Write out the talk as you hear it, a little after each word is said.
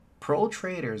pro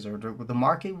traders or the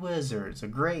market wizards, the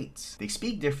greats, they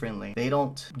speak differently. They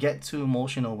don't get too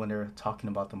emotional when they're talking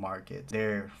about the market.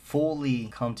 They're fully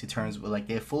come to terms with, like,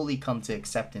 they fully come to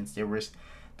acceptance.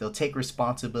 They'll take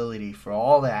responsibility for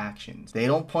all the actions. They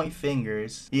don't point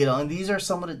fingers, and these are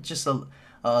some of the just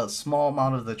a small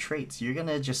amount of the traits. You're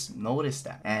gonna just notice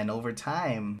that, and over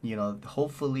time,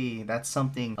 hopefully that's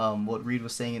something. What Reed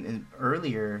was saying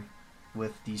earlier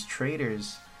with these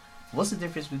traders. What's the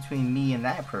difference between me and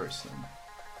that person?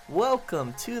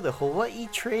 Welcome to the Hawaii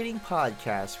Trading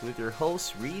Podcast with your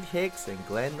hosts Reed Hicks and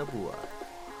Glenn Nabua.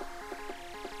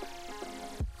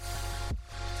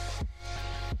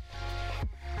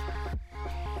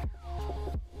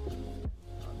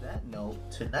 On that note,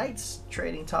 tonight's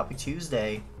Trading Topic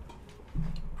Tuesday,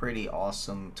 pretty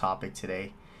awesome topic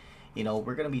today.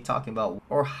 We're going to be talking about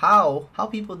how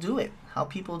people do it, how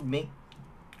people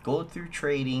go through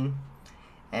trading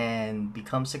and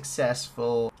become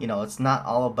successful. It's not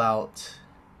all about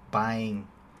buying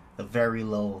the very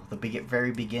low, the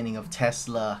very beginning of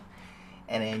Tesla,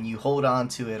 and then you hold on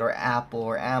to it, or Apple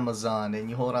or Amazon, and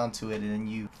you hold on to it, and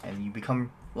you become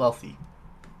wealthy.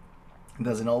 It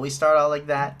doesn't always start out like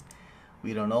that.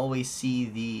 We don't always see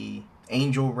the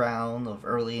angel round of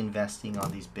early investing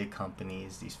on these big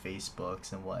companies, these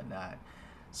Facebooks and whatnot.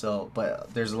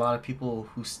 But there's a lot of people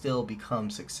who still become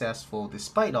successful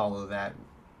despite all of that,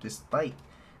 despite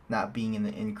not being in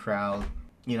the in crowd.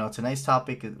 Tonight's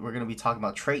topic, we're going to be talking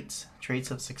about traits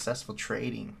of successful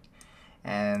trading.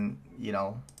 And,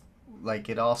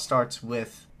 it all starts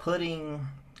with putting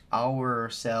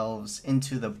ourselves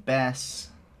into the best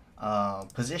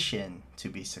position to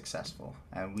be successful.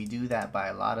 And we do that by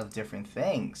a lot of different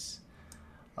things.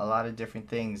 And a lot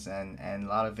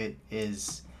of it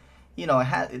is...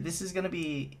 this is going to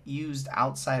be used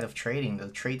outside of trading. The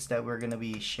traits that we're going to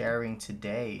be sharing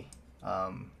today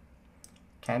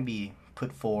can be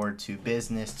put forward to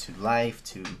business, to life,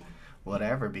 to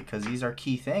whatever, because these are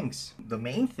key things. The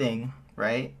main thing,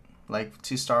 right? Like,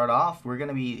 to start off, we're going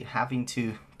to be having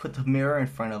to put the mirror in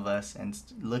front of us and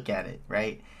look at it,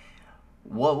 right?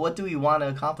 What do we want to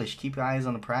accomplish? Keep your eyes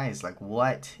on the prize. Like,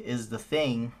 what is the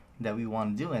thing that we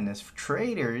want to do? And as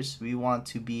traders, we want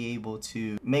to be able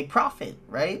to make profit,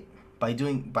 right?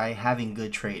 By having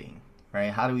good trading,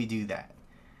 right? How do we do that?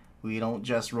 We don't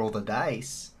just roll the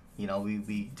dice.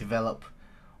 We develop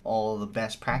all the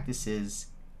best practices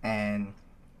and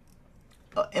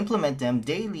implement them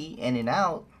daily in and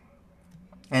out,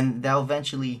 and that'll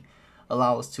eventually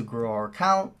allow us to grow our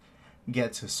account,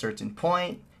 get to a certain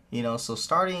point. So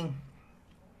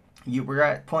we're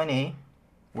at point A.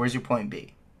 Where's your point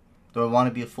B? Do I want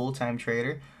to be a full-time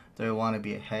trader? Do I want to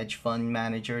be a hedge fund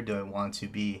manager? Do I want to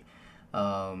be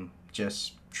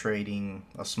just trading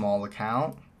a small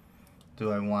account?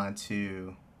 Do I want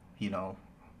to,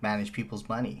 manage people's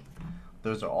money?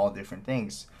 Those are all different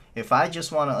things. If I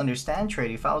just want to understand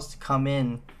trading, if I was to come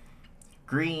in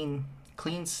clean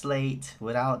slate,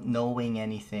 without knowing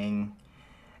anything,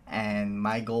 and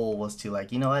my goal was to,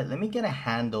 let me get a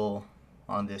handle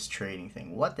on this trading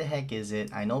thing. What the heck is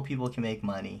it? I know people can make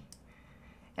money.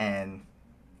 And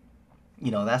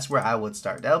that's where I would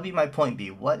start. That'll be my point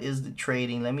B. What is the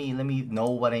trading? Let me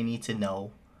know what I need to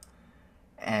know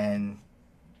and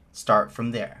start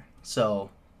from there. So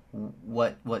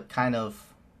what kind of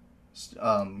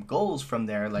goals from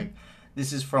there? Like,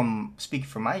 this is speaking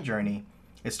from my journey.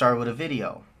 It started with a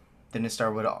video. Then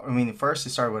first it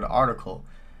started with an article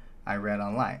I read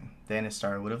online. Then it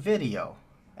started with a video.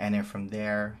 And then from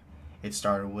there, it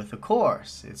started with a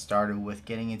course. It started with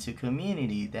getting into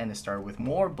community. Then it started with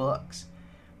more books,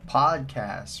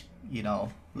 podcasts,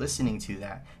 listening to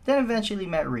that. Then eventually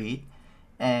met Reed.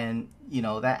 And,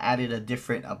 that added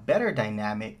a better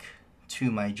dynamic to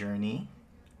my journey,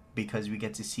 because we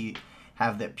get to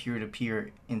have that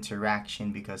peer-to-peer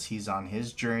interaction, because he's on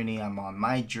his journey, I'm on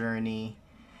my journey.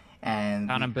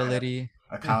 And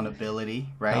accountability,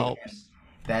 right? Helps.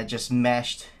 That just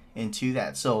meshed into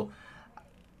that. So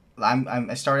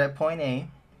I started at point A.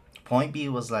 Point B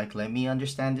was like, let me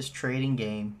understand this trading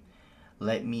game.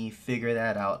 Let me figure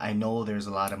that out. I know there's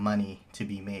a lot of money to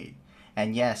be made.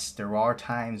 And yes, there are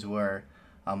times where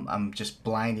I'm just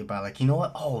blinded by,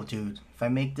 what? Oh, dude, if I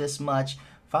make this much,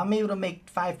 if I'm able to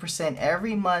make 5%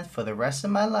 every month for the rest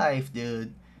of my life,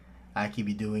 dude, I could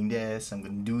be doing this. I'm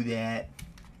going to do that.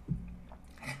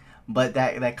 But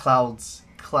that clouds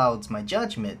my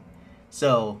judgment.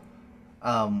 So,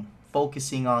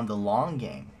 focusing on the long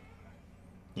game.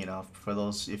 For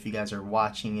those, if you guys are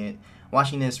watching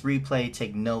this replay,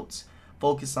 take notes.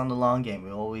 Focus on the long game.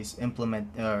 We always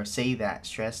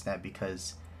stress that,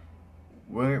 because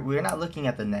we're not looking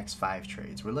at the next 5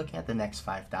 trades. We're looking at the next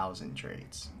 5,000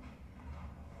 trades.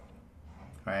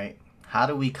 Right? How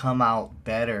do we come out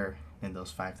better in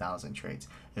those 5,000 trades?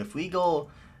 If we go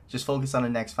just focus on the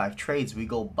next 5 trades, we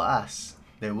go bust.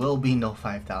 There will be no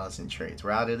 5,000 trades.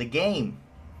 We're out of the game.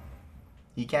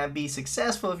 You can't be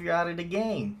successful if you're out of the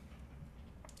game.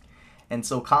 And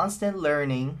so constant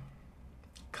learning,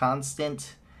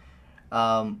 constant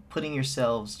putting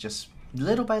yourselves just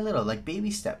little by little, like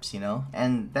baby steps,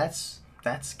 and that's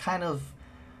kind of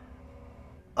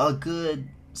a good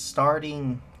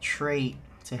starting trait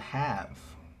to have.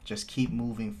 Just keep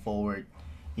moving forward,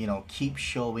 keep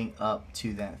showing up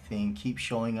to that thing, keep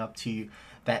showing up to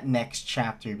that next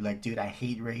chapter. Like, dude, I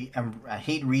hate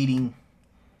reading,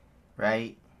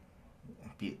 right?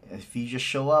 If you just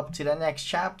show up to the next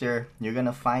chapter, you're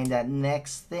gonna find that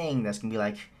next thing that's gonna be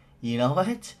like, you know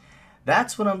what,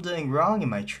 that's what I'm doing wrong in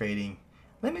my trading.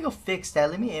 Let me go fix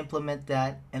that, let me implement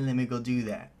that, and let me go do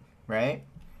that, right?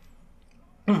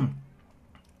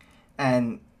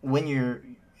 And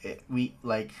when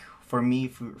for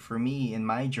me in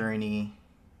my journey,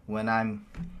 when I'm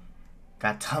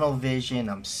got tunnel vision,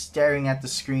 I'm staring at the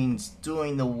screens,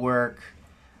 doing the work,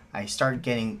 I start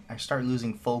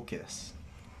losing focus.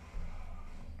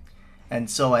 And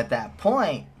so at that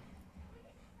point,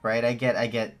 right, I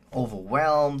get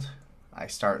overwhelmed. I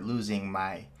start losing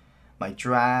my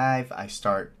drive. I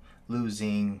start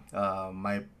losing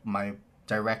my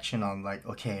direction on, like,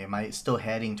 okay, am I still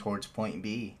heading towards point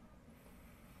B?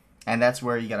 And that's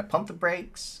where you gotta pump the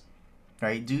brakes,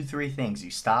 right? Do 3 things.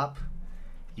 You stop,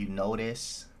 you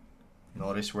notice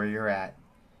where you're at,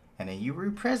 and then you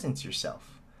represent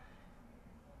yourself.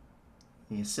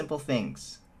 These simple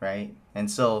things, right?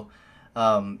 And so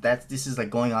this is like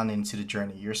going on into the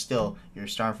journey. You're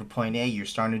starting from point A, you're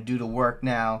starting to do the work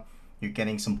now, you're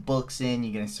getting some books in,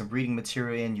 you're getting some reading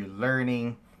material in, you're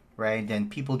learning, right? Then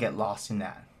people get lost in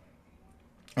that.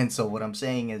 And so what I'm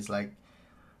saying is, like,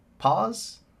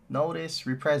 pause, notice,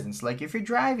 represence. Like, if you're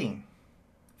driving,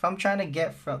 if I'm trying to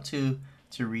get to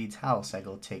Reed's house, I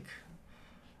go take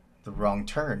the wrong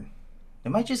turn.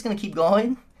 Am I just gonna keep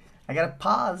going? I gotta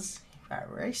pause. Alright,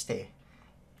 where I stay?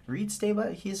 Reed stay,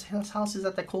 but his house is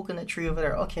at the coconut tree over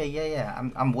there. Okay, yeah.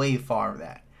 I'm way far of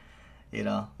that.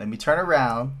 Let me turn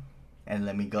around and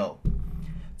let me go.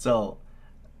 So,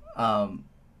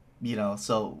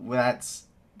 so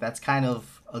that's kind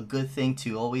of a good thing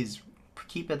to always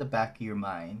keep at the back of your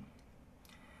mind,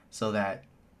 so that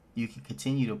you can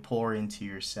continue to pour into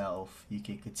yourself. You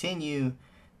can continue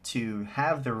to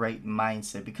have the right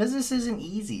mindset, because this isn't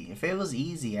easy. If it was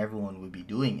easy, everyone would be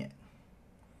doing it,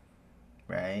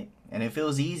 right? And if it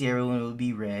was easy, everyone would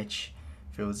be rich.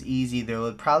 If it was easy, there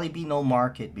would probably be no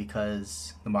market,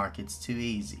 because the market's too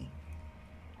easy.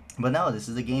 But no, this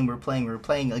is a game we're playing. We're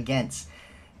playing against,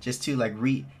 just to like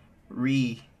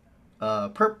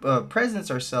presence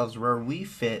ourselves where we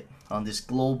fit on this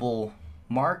global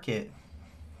market.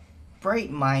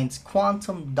 Bright minds,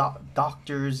 quantum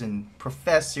doctors and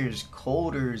professors,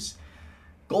 coders,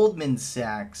 Goldman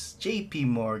Sachs, JP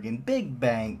Morgan, big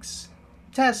banks,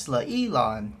 Tesla,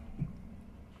 Elon,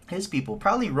 his people.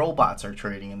 Probably robots are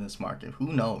trading in this market.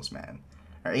 Who knows, man?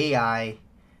 Or AI,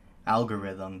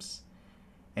 algorithms.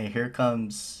 And here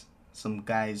comes some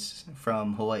guys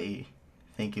from Hawaii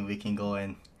thinking we can go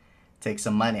and take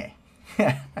some money.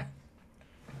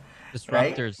 Disruptors.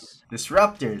 Right?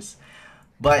 Disruptors.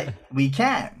 But we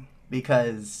can,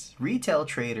 because retail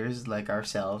traders like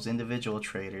ourselves, individual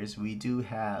traders, we do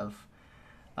have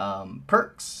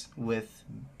perks with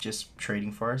just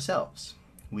trading for ourselves.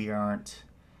 We aren't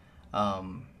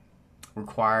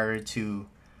required to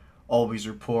always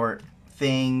report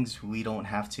things. We don't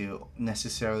have to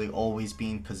necessarily always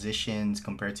be in positions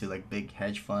compared to like big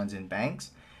hedge funds and banks.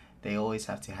 They always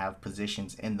have to have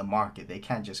positions in the market. They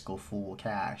can't just go full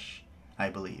cash,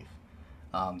 I believe.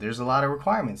 There's a lot of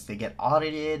requirements. They get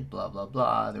audited, blah, blah,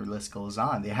 blah. The list goes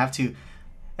on. They have to,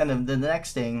 and then the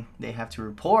next thing, they have to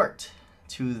report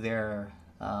to their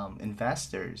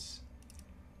investors,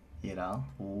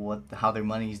 how their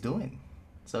money is doing.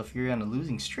 So if you're on a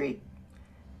losing streak,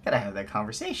 you gotta have that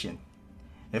conversation.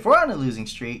 If we're on a losing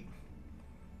streak,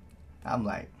 I'm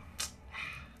like,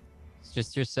 It's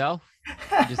just yourself.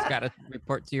 You just gotta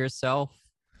report to yourself.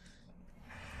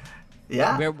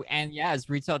 yeah. As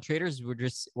retail traders,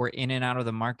 we're in and out of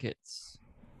the markets.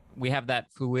 We have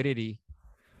that fluidity.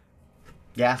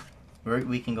 Yeah,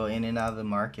 we can go in and out of the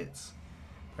markets,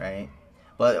 right?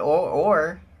 But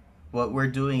or what we're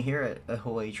doing here at the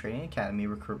Hawaii Trading Academy,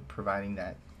 we're providing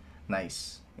that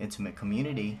nice, intimate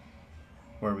community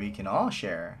where we can all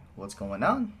share what's going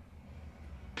on,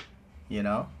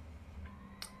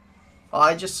 Oh,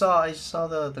 I just saw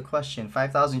the question.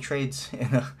 5,000 trades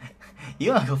in a,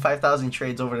 you want to go 5,000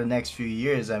 trades over the next few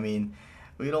years. I mean,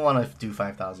 we don't want to do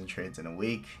 5,000 trades in a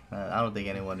week. I don't think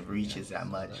anyone Yeah, reaches I that saw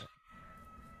much. that.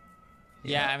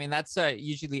 You Yeah, know, I mean that's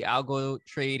usually algo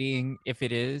trading if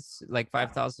it is like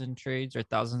 5,000 trades or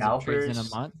thousands of trades in a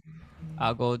scalpers, month.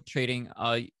 Algo trading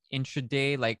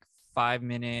intraday like 5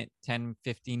 minute, 10,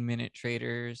 15 minute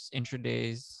traders,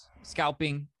 intradays,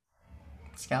 scalping.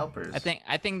 scalpers.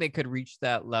 I think they could reach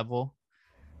that level.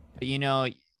 But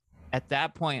at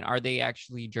that point are they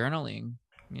actually journaling,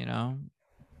 you know,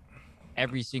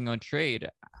 every single trade?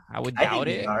 I would I think doubt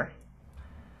they it, are.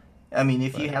 I mean, but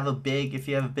if you have a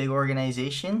big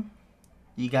organization,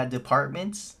 you got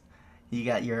departments, you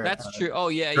got your that's true. Oh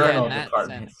yeah, in journal that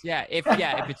department. sense.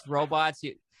 If it's robots,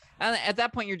 and at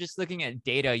that point you're just looking at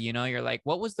data, you're like,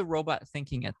 what was the robot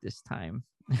thinking at this time?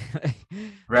 You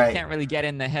Right. can't really get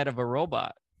in the head of a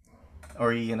robot.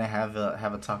 Or you're gonna have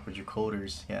a talk with your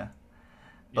coders, yeah.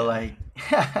 But Yeah. like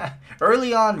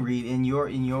early on, Reed, in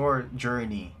your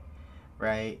journey,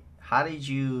 right? How did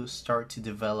you start to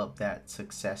develop that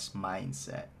success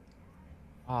mindset?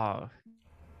 Oh,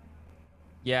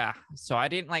 yeah. So I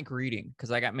didn't like reading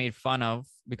because I got made fun of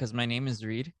because my name is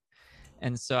Reed.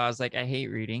 And so I was like, I hate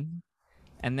reading.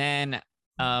 And then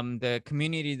the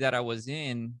community that I was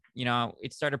in,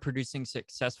 it started producing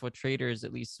successful traders,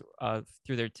 at least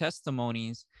through their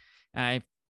testimonies. And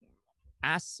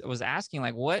was asking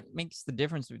like, what makes the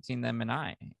difference between them and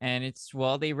I? And it's,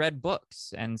 well, they read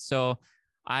books. And so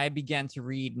I began to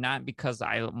read not because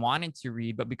I wanted to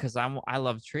read, but because I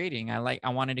love trading. I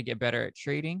wanted to get better at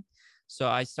trading. So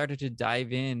I started to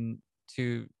dive in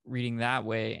to reading that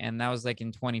way. And that was like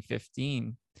in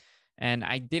 2015. And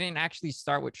I didn't actually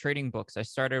start with trading books. I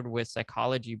started with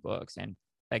psychology books and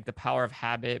like The Power of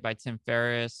Habit by Tim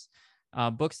Ferriss,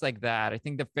 books like that. I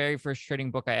think the very first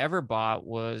trading book I ever bought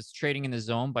was Trading in the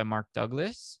Zone by Mark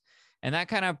Douglas. And that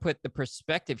kind of put the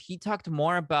perspective. He talked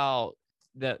more about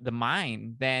the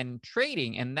mind than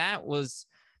trading. And that was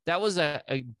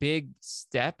a big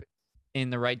step in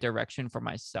the right direction for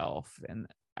myself. And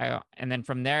then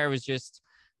from there it was just,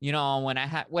 when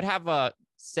I would have a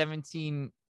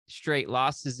 17 straight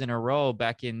losses in a row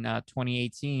back in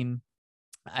 2018,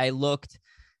 I looked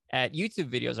at YouTube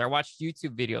videos. I watched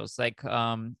YouTube videos like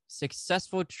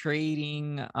successful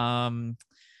trading.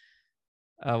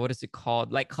 What is it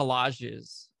called? Like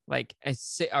collages, like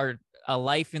or a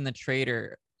life in the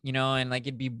trader. And like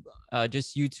it'd be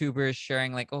just YouTubers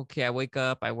sharing like, okay, I wake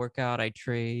up, I work out, I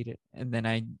trade, and then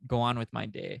I go on with my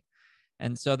day.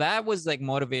 And so that was like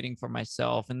motivating for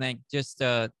myself, and like just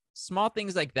small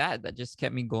things like that just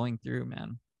kept me going through,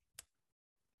 man.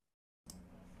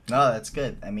 No, that's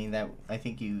good. I mean, that I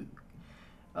think you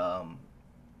um,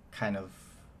 kind of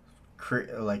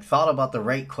like thought about the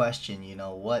right question. You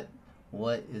know,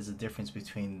 what is the difference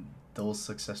between those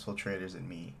successful traders and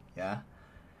me? Yeah,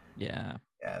 Yeah.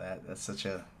 yeah. That's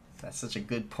such a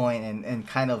good point, and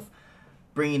kind of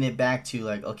bringing it back to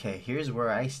like, okay, here's where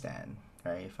I stand.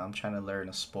 Right, if I'm trying to learn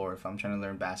a sport, if I'm trying to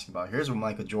learn basketball, here's where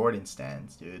Michael Jordan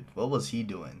stands, dude. What was he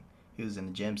doing? He was in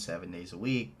the gym 7 days a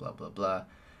week, blah blah blah,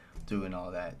 doing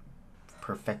all that,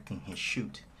 perfecting his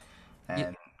shoot. Yeah,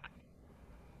 And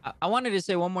I wanted to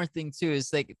say one more thing too.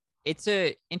 Is like it's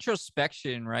a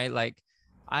introspection, right? Like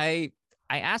I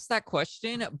I asked that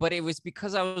question, but it was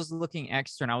because I was looking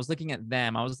external. I was looking at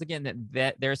them. I was looking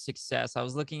at their success. I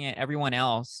was looking at everyone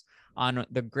else on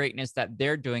the greatness that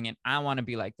they're doing, and I want to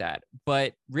be like that.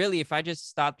 But really, if I just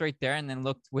stopped right there and then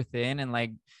looked within and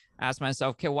like asked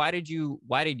myself, okay, why did you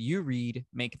Reed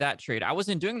make that trade? I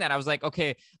wasn't doing that. I was like,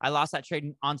 okay, I lost that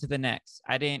trade, on to the next.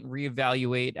 I didn't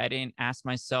reevaluate. I didn't ask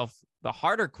myself the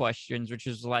harder questions, which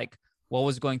is like, what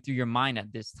was going through your mind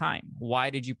at this time? Why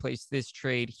did you place this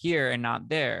trade here and not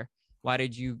there? Why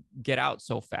did you get out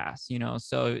so fast?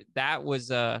 So that was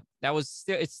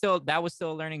still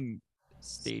a learning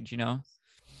stage.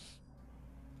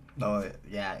 no,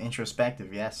 yeah,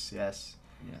 introspective, yes, yes.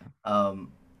 Yeah.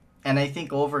 Um, and I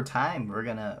think over time we're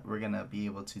gonna be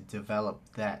able to develop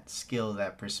that skill,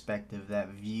 that perspective, that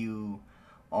view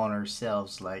on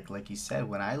ourselves. Like you said,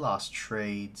 when I lost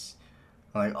trades,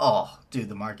 I'm like, oh, dude,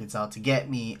 the market's out to get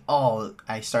me. Oh,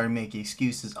 I started making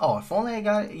excuses. Oh, if only I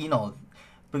got,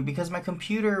 but because my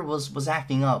computer was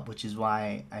acting up, which is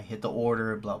why I hit the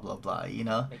order, blah blah blah.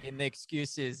 Making the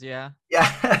excuses. Yeah. Yeah.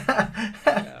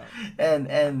 Yeah.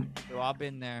 and We've all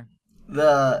been there.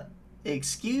 the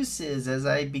excuses as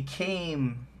I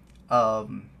became,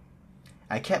 um,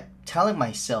 I kept telling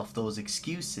myself those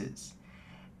excuses,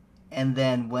 and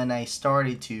then when I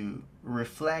started to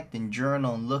reflect and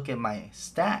journal and look at my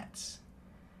stats,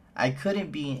 I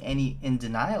couldn't be in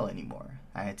denial anymore.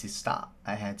 I had to stop.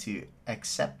 I had to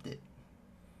accept it.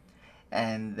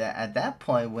 And at that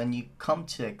point, when you come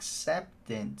to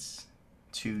acceptance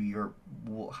to your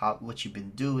how what you've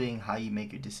been doing, how you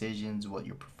make your decisions, what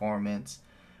your performance,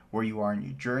 where you are in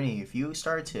your journey, if you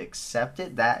start to accept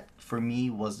it, that for me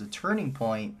was the turning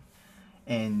point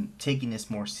in taking this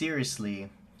more seriously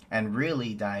and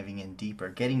really diving in deeper,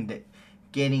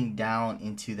 getting down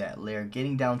into that layer,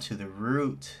 getting down to the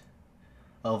root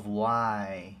of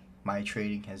why my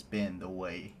trading has been the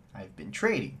way I've been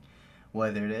trading,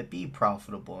 whether it be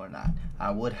profitable or not.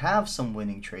 I would have some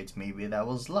winning trades. Maybe that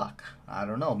was luck. I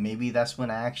don't know. Maybe that's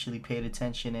when I actually paid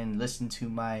attention and listened to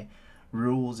my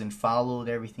rules and followed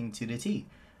everything to the T.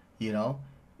 You know,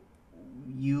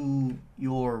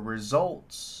 your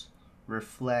results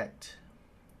reflect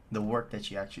the work that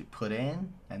you actually put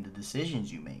in and the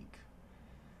decisions you make.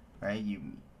 Right?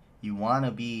 You want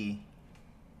to be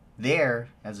there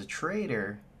as a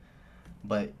trader,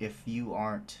 but if you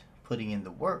aren't putting in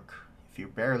the work, if you're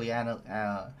barely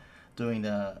doing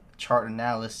the chart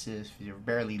analysis, if you're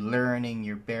barely learning,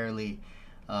 you're barely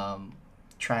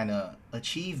trying to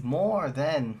achieve more,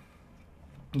 then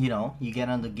you get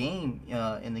on the game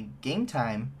in the game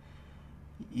time,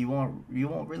 you won't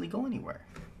really go anywhere.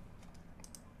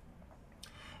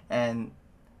 And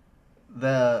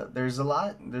there's a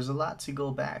lot to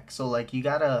go back. So like you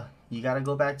gotta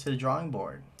go back to the drawing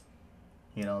board.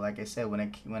 Like I said,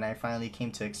 when I finally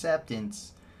came to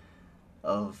acceptance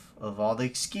of all the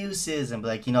excuses and be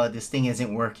like, this thing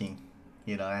isn't working.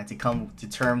 I had to come to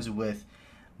terms with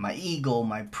my ego,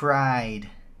 my pride,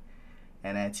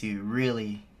 and I had to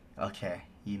really, okay,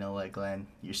 you know what, Glenn,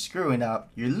 you're screwing up.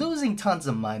 You're losing tons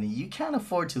of money. You can't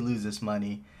afford to lose this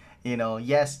money.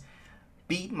 Yes,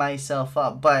 beat myself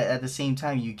up, but at the same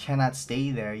time, you cannot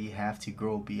stay there. You have to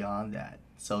grow beyond that.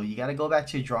 So you got to go back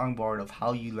to the drawing board of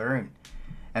how you learn.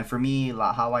 And for me,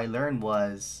 how I learned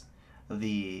was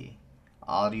the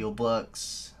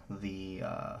audiobooks, the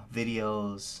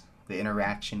videos, the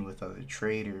interaction with other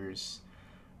traders,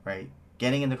 right?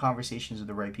 Getting into conversations with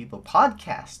the right people.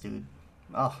 Podcasts, dude.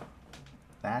 Oh,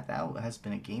 that has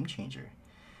been a game changer.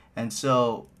 And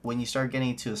so when you start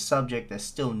getting to a subject that's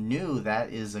still new,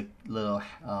 that is a little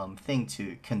thing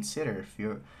to consider. If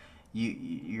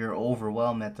you're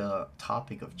overwhelmed at the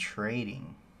topic of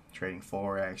trading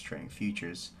forex, trading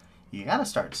futures, you gotta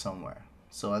start somewhere.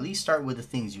 So at least start with the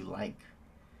things you like,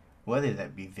 whether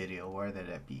that be video, whether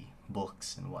that be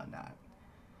books and whatnot.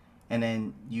 And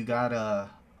then you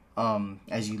gotta,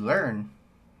 as you learn,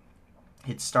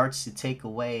 it starts to take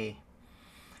away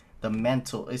the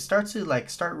mental. It starts to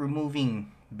start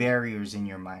removing barriers in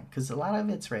your mind, because a lot of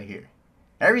it's right here.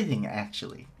 Everything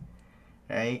actually,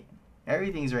 right?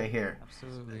 Everything's right here.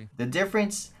 Absolutely. The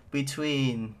difference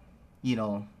between,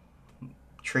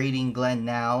 trading Glenn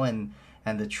now and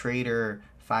the trader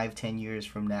 5-10 years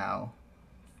from now,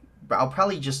 I'll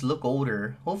probably just look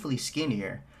older, hopefully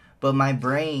skinnier, but my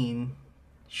brain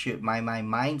should, my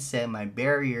mindset, my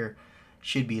barrier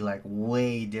should be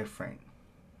way different,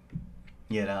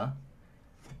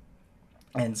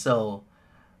 and so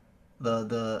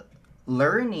the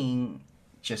learning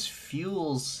just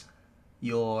fuels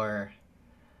your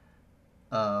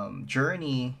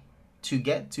journey to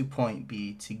get to point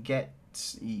B.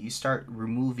 You start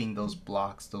removing those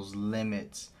blocks, those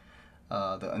limits,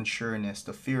 the unsureness,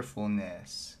 the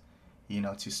fearfulness,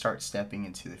 to start stepping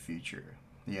into the future,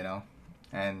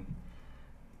 and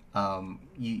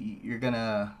you're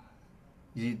gonna,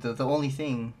 the only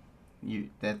thing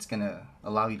that's gonna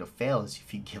allow you to fail is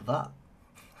if you give up.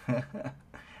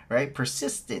 Right?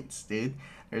 Persistence, dude.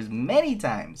 There's many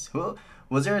times.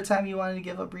 Was there a time you wanted to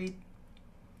give up, Reed,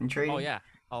 in trading? Oh yeah,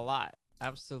 a lot.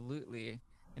 Absolutely.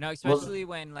 Was Especially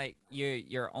when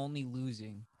you're only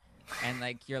losing,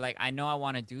 and you're like, I know I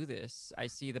want to do this. I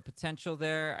see the potential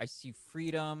there. I see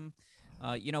freedom.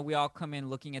 We all come in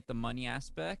looking at the money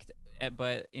aspect,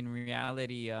 but in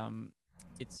reality,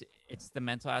 it's the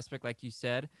mental aspect, like you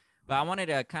said. But I wanted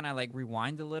to kind of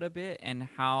rewind a little bit, and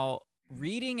how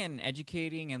reading and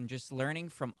educating and just learning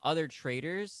from other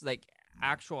traders, like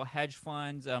actual hedge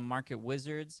funds, market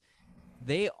wizards,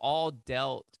 they all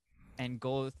dealt and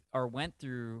or went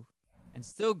through and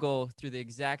still go through the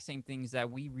exact same things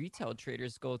that we retail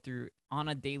traders go through on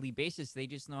a daily basis. They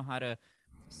just know how to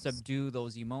subdue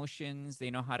those emotions.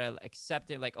 They know how to accept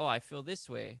it. Like, oh, I feel this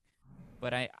way,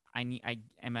 but I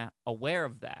am aware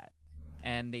of that,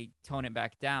 and they tone it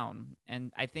back down.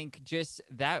 And I think just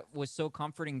that was so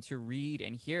comforting to read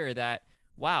and hear that,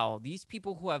 wow, these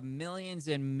people who have millions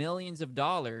and millions of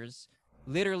dollars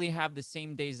literally have the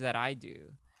same days that I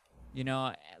do.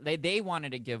 They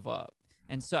wanted to give up.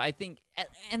 And so I think,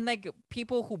 and like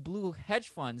people who blew hedge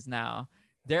funds now,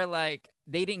 they're like,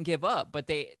 they didn't give up, but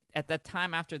they, at that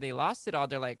time after they lost it all,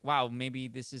 they're like, wow, maybe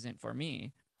this isn't for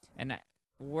me. And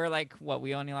we're like, what,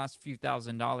 we only lost a few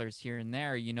 $1,000s here and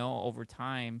there, you know, over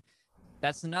time.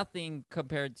 That's nothing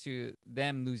compared to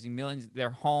them losing millions,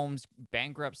 their homes,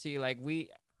 bankruptcy. Like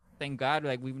thank God,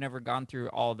 like we've never gone through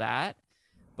all that,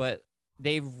 but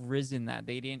they've risen that.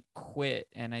 They didn't quit.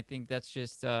 And I think that's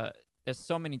just, there's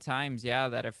so many times, yeah,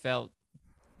 that I felt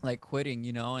like quitting,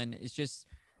 you know, and it's just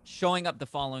showing up the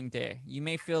following day. You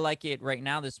may feel like it right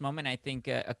now, this moment. I think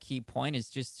a key point is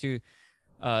just to,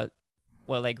 uh,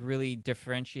 what like really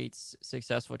differentiates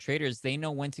successful traders. They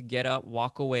know when to get up,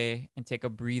 walk away, and take a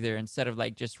breather instead of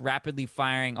like just rapidly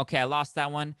firing. Okay, I lost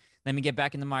that one. Let me get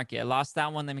back in the market. I lost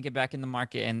that one. Let me get back in the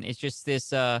market. And it's just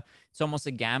this, it's almost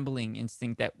a gambling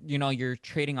instinct that, you know, you're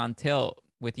trading on tilt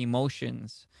with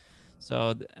emotions.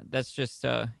 So that's just,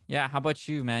 yeah. How about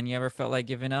you, man? You ever felt like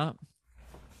giving up?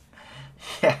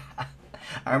 Yeah,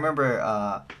 I remember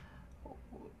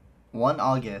 1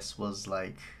 August was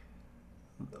like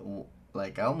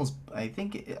I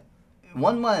think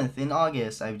 1 month in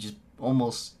August I just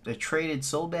almost I traded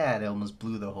so bad I almost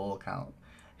blew the whole account.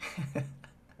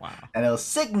 Wow. And it was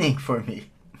sickening for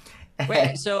me.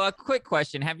 Wait, so a quick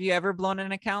question. Have you ever blown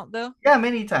an account though? Yeah,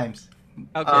 many times.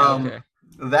 Okay, Um, okay.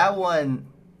 that one,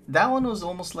 that one was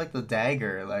almost like the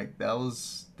dagger. Like that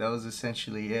was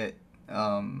essentially it.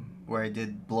 Where I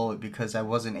did blow it because I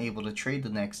wasn't able to trade the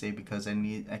next day because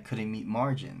I couldn't meet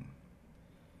margin.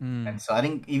 Hmm. And so I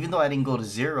didn't, even though I didn't go to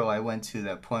zero, I went to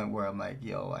that point where I'm like,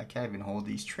 yo, I can't even hold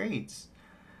these trades.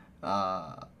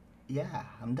 Uh, yeah,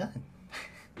 I'm done.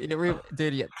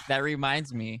 Dude, yeah, that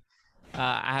reminds me.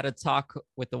 I had a talk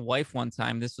with the wife one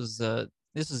time. This was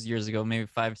years ago, maybe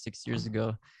 5, 6 years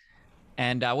ago.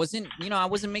 And I wasn't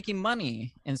making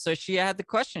money. And so she had the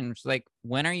question, she's like,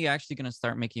 when are you actually gonna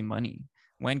start making money?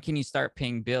 When can you start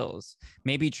paying bills?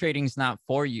 Maybe trading's not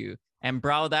for you. And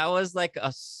bro, that was like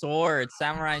a sword,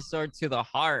 samurai sword to the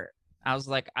heart. I was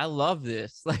like, I love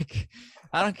this. Like,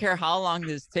 I don't care how long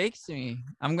this takes me.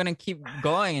 I'm gonna keep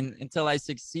going until I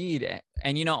succeed.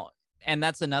 And you know, and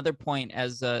that's another point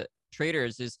as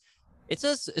traders is it's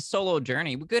a solo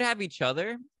journey. We could have each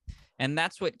other, and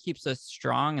that's what keeps us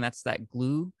strong, and that's that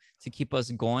glue to keep us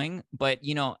going. But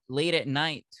you know, late at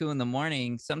night, 2 in the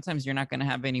morning, sometimes you're not going to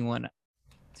have anyone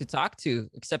to talk to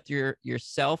except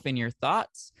yourself and your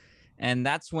thoughts. And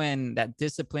that's when that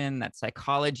discipline, that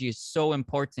psychology is so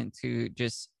important, to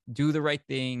just do the right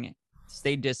thing,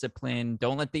 stay disciplined,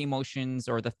 don't let the emotions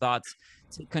or the thoughts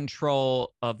take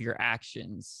control of your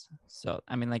actions. So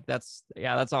I mean, like, that's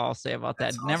all I'll say about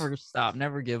That's that. awesome. Never stop,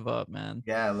 never give up, man.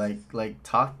 Yeah,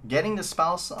 talk getting the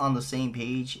spouse on the same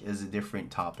page is a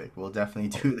different topic. We'll definitely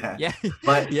do that. Yeah,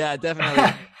 But yeah,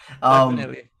 definitely, um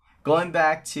definitely. going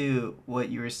back to what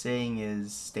you were saying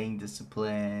is staying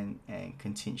disciplined and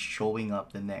continue showing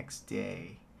up the next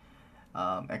day.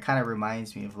 It kind of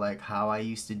reminds me of like how I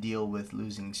used to deal with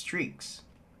losing streaks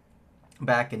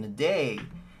back in the day.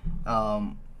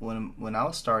 When I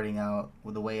was starting out,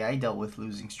 well, the way I dealt with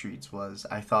losing streaks was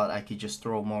I thought I could just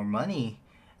throw more money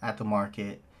at the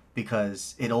market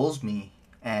because it owes me,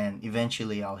 and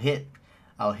eventually I'll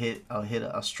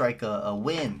strike a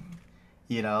win,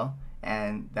 you know.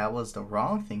 And that was the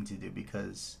wrong thing to do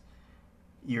because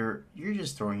you're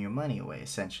just throwing your money away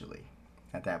essentially.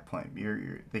 At that point,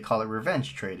 they call it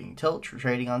revenge trading,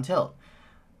 trading on tilt.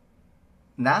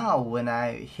 Now, when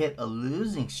I hit a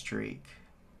losing streak,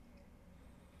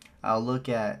 I'll look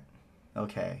at,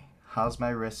 okay, how's my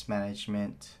risk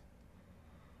management?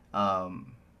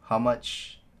 How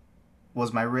much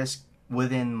was my risk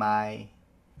within my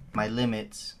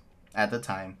limits at the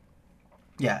time?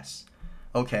 Yes.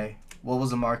 Okay. What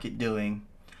was the market doing?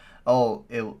 Oh,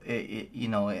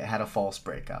 it had a false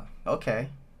breakout. Okay.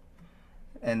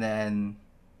 And then,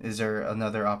 is there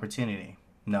another opportunity?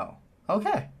 No.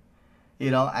 Okay.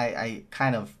 I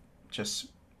kind of just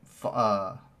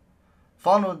uh,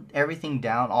 funneled everything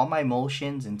down, all my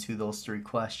emotions into those three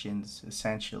questions,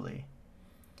 essentially.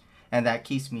 And that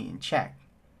keeps me in check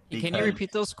Can you because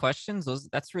repeat those questions?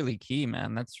 That's really key,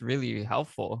 man. That's really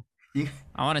helpful. you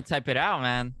I want to type it out,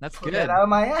 man. That's pull that good. out of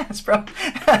my ass, bro.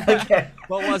 Okay.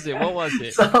 What was it? What was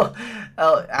it? So,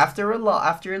 after a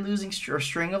losing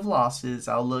string of losses,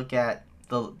 I'll look at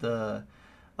the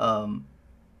um,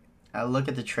 I'll look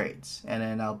at the trades, and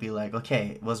then I'll be like,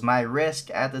 okay, was my risk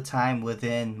at the time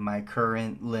within my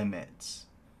current limits,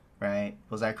 right?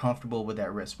 Was I comfortable with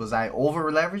that risk? Was I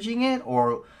over leveraging it,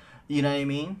 or, you know what I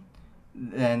mean?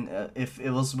 Then if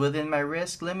it was within my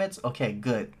risk limits, okay,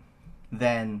 good.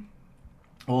 Then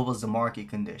what was the market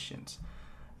conditions?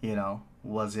 You know,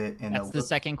 was it in That's a the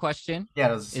second question. yeah,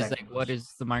 that was the Is second like, what question.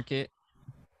 is the market?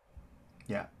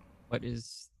 Yeah. What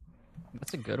is?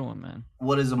 That's a good one, man.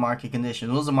 What is the market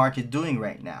condition? What's the market doing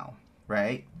right now?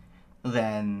 Right?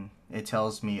 Then it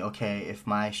tells me, okay, if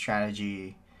my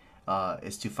strategy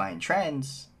is to find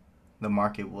trends, the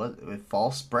market was a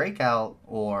false breakout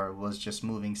or was just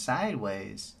moving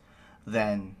sideways,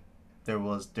 then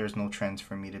there's no trends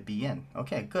for me to be in.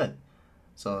 Okay, good.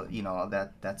 So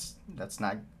that's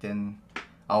not, then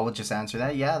I will just answer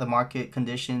that. Yeah, the market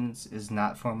conditions is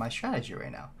not for my strategy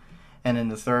right now. And then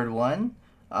the third one,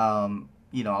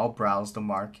 I'll browse the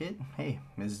market. Hey,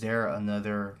 is there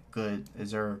another good?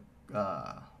 Is there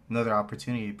another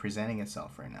opportunity presenting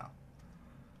itself right now?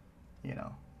 You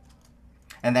know,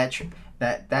 and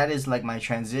that is like my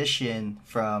transition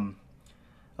from,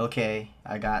 okay,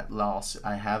 I got lost.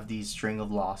 I have these string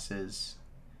of losses.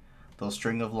 Those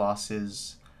string of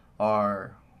losses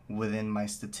are within my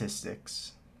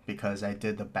statistics because I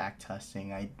did the back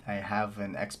testing. I have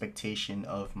an expectation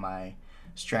of my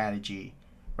strategy,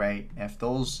 right? If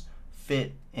those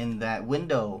fit in that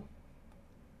window,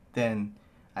 then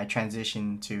I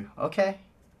transition to, okay,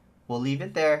 we'll leave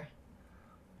it there.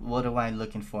 What am I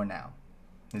looking for now?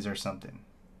 Is there something?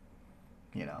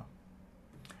 You know.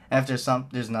 After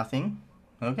there's nothing,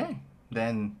 okay.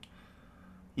 Then,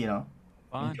 you know,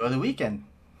 Fun. enjoy the weekend.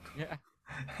 Yeah.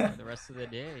 Or the rest of the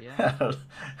day. Yeah.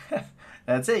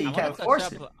 That's it. I You want to can't touch force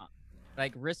up it.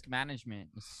 like risk management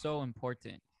is so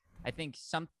important. I think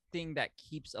something that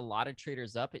keeps a lot of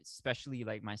traders up, especially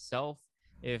like myself,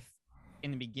 if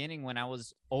in the beginning when I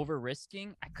was over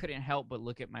risking, I couldn't help but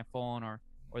look at my phone or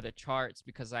the charts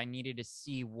because I needed to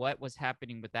see what was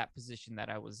happening with that position that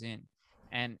I was in.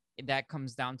 And that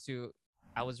comes down to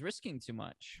I was risking too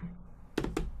much,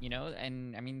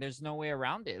 and I mean there's no way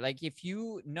around it. Like if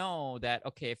you know that,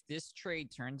 okay, if this trade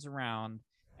turns around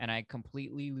and I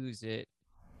completely lose it,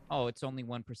 oh, it's only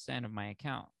 1% of my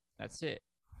account. That's it.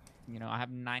 I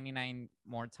have 99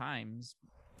 more times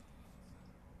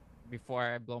before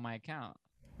I blow my account.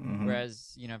 Mm-hmm.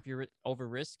 Whereas, if you're over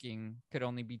risking, could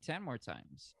only be 10 more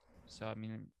times. So, I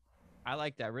mean, I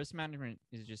like that. Risk management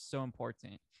is just so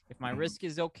important. If my Mm-hmm. risk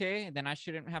is okay, then I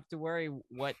shouldn't have to worry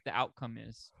what the outcome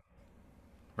is.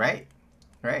 Right,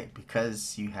 right.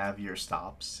 Because you have your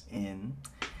stops in,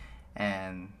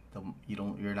 and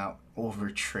you're not over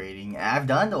trading. I've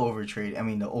done the over trade. I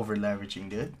mean the over leveraging,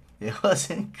 dude. It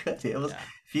wasn't good. It was Yeah.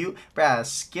 if you, bruh,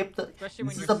 skip the. Especially This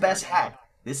when is you're the best starting hack. off.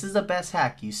 This is the best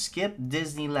hack. You skip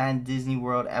Disneyland, Disney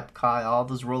World, Epcot, all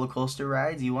those roller coaster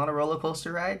rides. You want a roller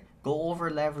coaster ride? Go over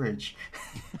leverage.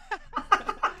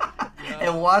 And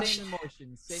Same watch,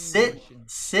 emotion, same sit, emotion.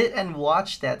 sit and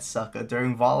watch that sucker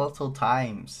during volatile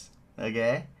times.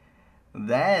 Okay,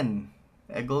 then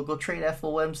go trade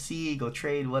FOMC, go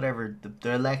trade whatever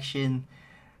the election.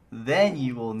 Then Ooh,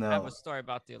 you will I have know a story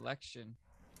about the election.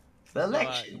 the So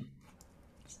election.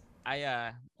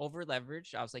 I over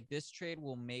leveraged. I was like, this trade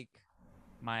will make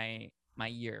my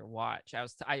year. Watch.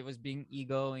 I was being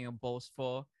ego,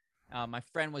 boastful. My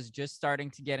friend was just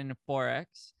starting to get into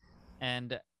forex,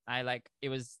 and I like it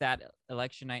was that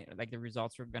election night. Like the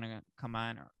results were gonna come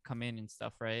in and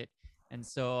stuff, right? And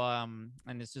so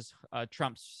and this is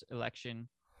Trump's election,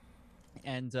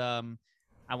 and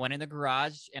I went in the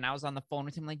garage and I was on the phone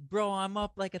with him like, bro, I'm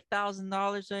up like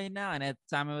 $1,000 right now, and at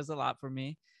the time it was a lot for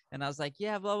me, and I was like,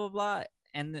 yeah, blah blah blah,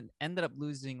 and then ended up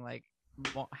losing like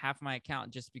half my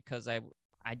account just because I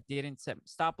didn't set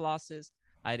stop losses.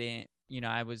 I didn't,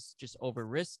 I was just over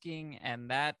risking, and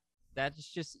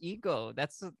that's just ego.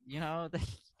 That's the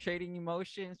trading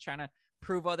emotions, trying to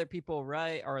prove other people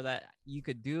right or that you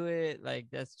could do it. Like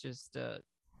that's just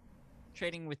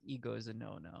trading with ego is a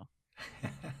no.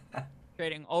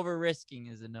 Trading over risking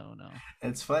is a no.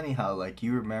 It's funny how like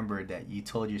you remember that you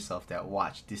told yourself that,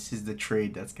 watch, this is the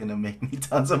trade that's gonna make me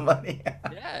tons of money.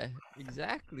 Yeah,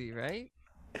 exactly, right?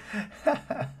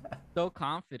 So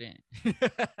confident.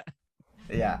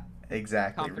 Yeah,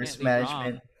 exactly. Confidently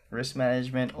wrong. Risk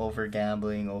management over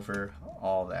gambling, over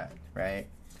all that, right?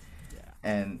 Yeah.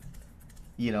 And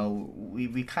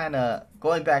we kind of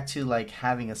going back to like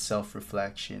having a self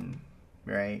reflection,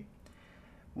 right?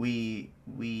 We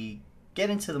get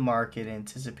into the market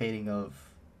anticipating of,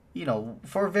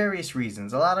 for various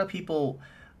reasons. A lot of people,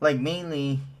 like,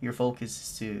 mainly your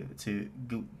focus is to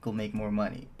go make more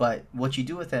money, but what you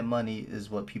do with that money is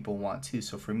what people want too.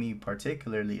 So for me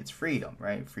particularly, it's freedom,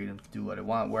 right? Freedom to do what I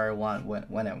want, where I want,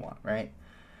 when I want, right?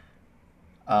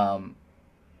 um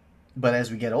but as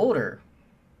we get older,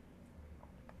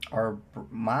 our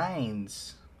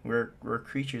minds, we're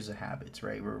creatures of habits,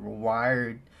 right? We're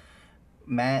wired.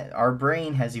 Man, our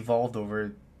brain has evolved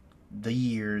over the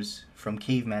years from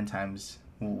caveman times,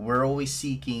 we're always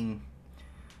seeking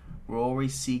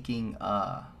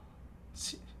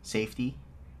safety,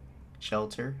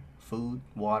 shelter, food,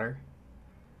 water,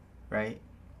 right?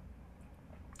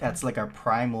 That's like our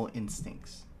primal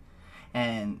instincts.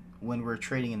 And when we're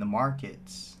trading in the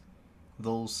markets,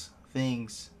 those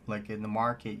things, like in the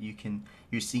market,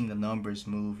 you're seeing the numbers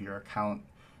move, your account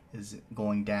is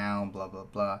going down, blah blah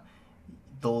blah.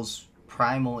 Those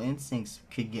primal instincts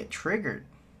could get triggered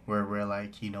where we're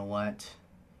like, you know what?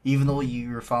 Even though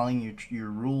you're following your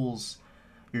rules,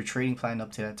 your trading plan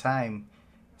up to that time,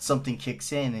 something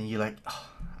kicks in and you're like, oh,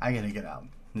 I gotta get out.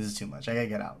 This is too much. I gotta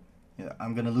get out. You know,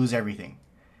 I'm gonna lose everything,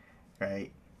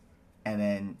 right? And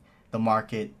then the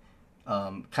market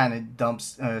kind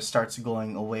of starts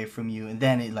going away from you, and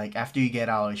then it, like, after you get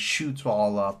out, it shoots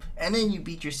all up, and then you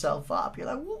beat yourself up. You're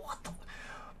like, what the,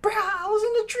 bro? I was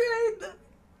in the trade.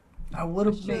 I would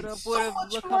have Shut made up! so Would have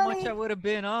much look how much I money. would have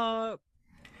been up.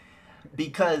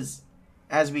 Because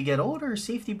as we get older,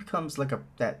 safety becomes like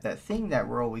that thing that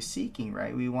we're always seeking,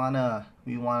 right? We wanna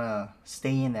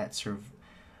stay in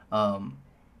um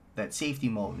that safety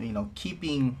mode. You know,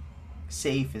 keeping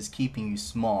safe is keeping you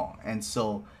small, and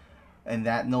so in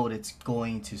that note, it's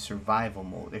going to survival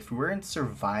mode. If we're in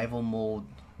survival mode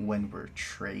when we're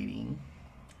trading,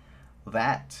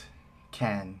 that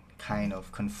can kind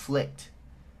of conflict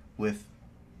with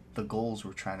the goals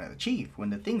we're trying to achieve, when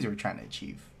the things we're trying to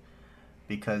achieve,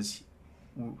 because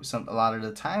a lot of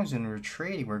the times when we're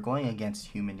trading, we're going against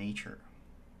human nature,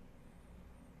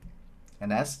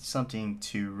 and that's something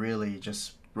to really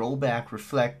just roll back,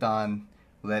 reflect on,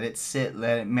 let it sit,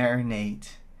 let it marinate,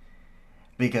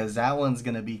 because that one's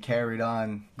gonna be carried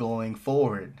on going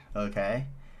forward. Okay,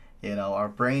 you know, our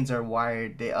brains are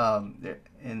wired.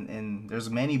 And there's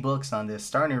many books on this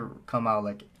starting to come out,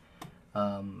 like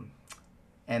um,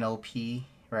 NLP,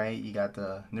 right? You got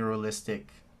the neuralistic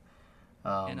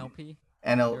um,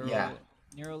 NLP, yeah,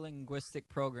 neuro linguistic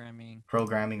programming.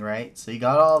 programming, right? So you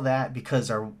got all that because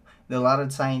a lot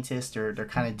of scientists they're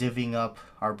kind of divvying up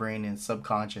our brain in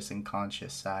subconscious and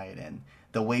conscious side, and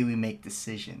the way we make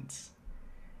decisions.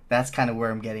 That's kind of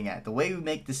where I'm getting at. The way we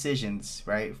make decisions,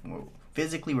 right?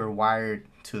 Physically, we're wired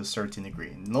to a certain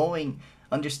degree.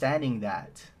 Understanding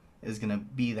that is gonna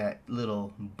be that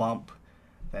little bump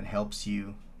that helps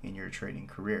you in your trading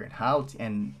career.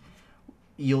 And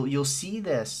you'll see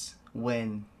this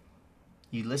when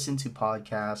you listen to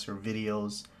podcasts or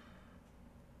videos.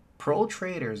 Pro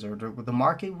traders or the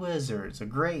market wizards, the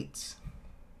greats,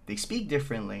 they speak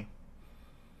differently.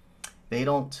 They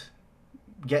don't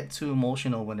get too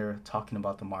emotional when they're talking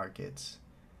about the markets,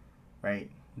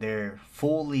 right? They're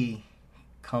fully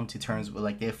come to terms with,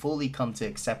 like, they fully come to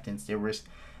acceptance.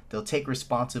 They'll take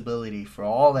responsibility for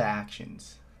all the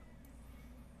actions.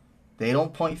 They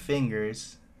don't point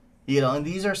fingers, you know. And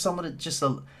these are some of the just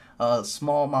a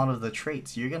small amount of the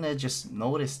traits. You're gonna just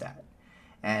notice that,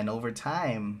 and over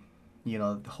time, you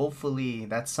know, hopefully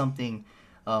that's something.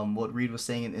 What Reed was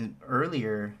saying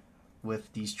earlier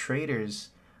with these traders,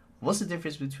 what's the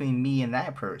difference between me and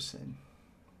that person?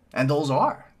 And those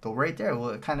are though right there.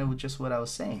 Well, kind of just what I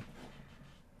was saying,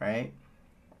 right?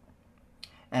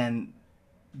 And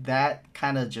that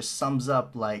kind of just sums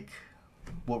up like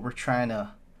what we're trying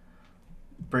to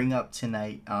bring up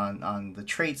tonight on the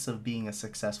traits of being a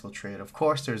successful trader. Of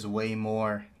course, there's way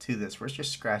more to this. We're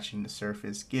just scratching the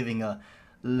surface, giving a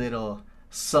little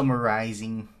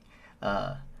summarizing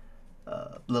uh,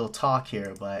 little talk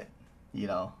here, but you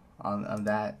know, on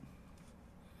that,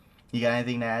 you got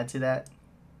anything to add to that?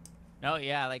 No,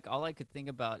 yeah, like all I could think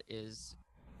about is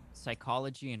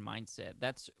psychology and mindset.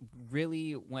 That's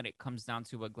really when it comes down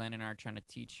to what Glenn and I are trying to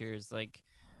teach here is like,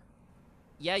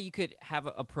 yeah, you could have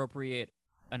an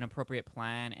appropriate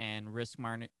plan and risk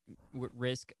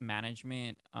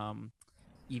management,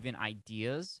 even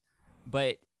ideas,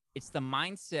 but it's the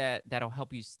mindset that'll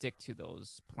help you stick to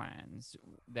those plans,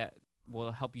 that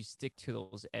will help you stick to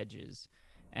those edges.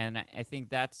 And I think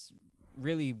that's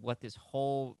really what this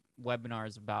whole webinar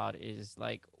is about, is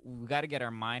like we got to get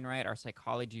our mind right, our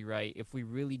psychology right, if we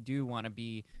really do want to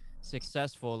be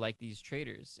successful like these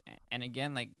traders. And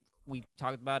again, like we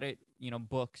talked about it,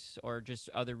 books or just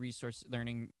other resource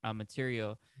learning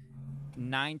material,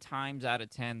 9 times out of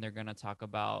 10 they're going to talk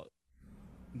about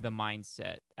the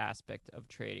mindset aspect of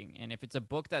trading. And if it's a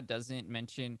book that doesn't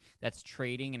mention that's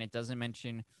trading and it doesn't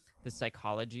mention the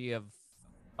psychology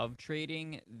of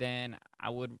trading, then I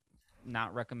would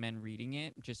not recommend reading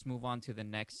it. Just move on to the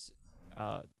next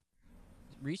uh,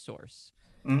 resource,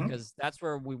 Mm-hmm. because that's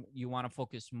where you want to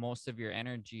focus most of your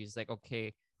energy. Is like,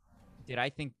 okay, did I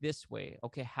think this way?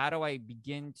 Okay, how do I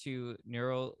begin to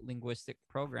neuro linguistic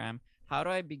program? How do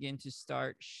I begin to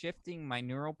start shifting my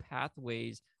neural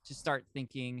pathways to start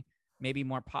thinking maybe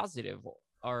more positive,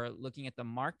 or looking at the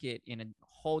market in a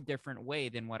whole different way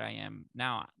than what I am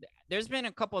now? There's been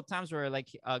a couple of times where, like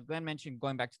Glenn mentioned,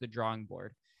 going back to the drawing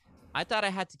board. I thought I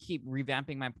had to keep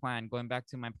revamping my plan, going back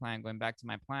to my plan, going back to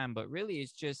my plan. But really,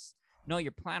 it's just, no,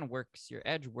 your plan works, your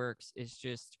edge works. It's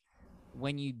just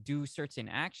when you do certain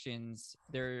actions,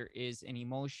 there is an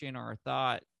emotion or a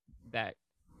thought that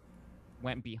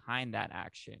went behind that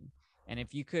action. And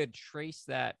if you could trace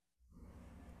that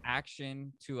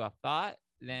action to a thought,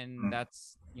 then Mm.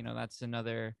 that's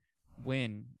another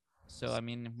win. So I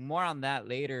mean, more on that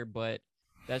later, but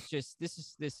this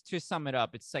to sum it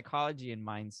up, it's psychology and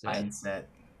mindset. Mindset.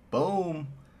 Boom.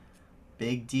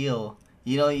 Big deal.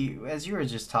 As you were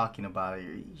just talking about it,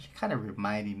 you kind of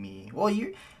reminded me. Well,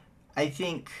 I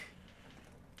think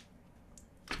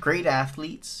great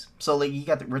athletes. So like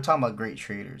we're talking about great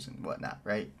traders and whatnot,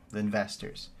 right? The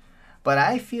investors. But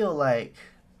I feel like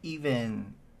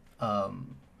even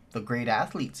the great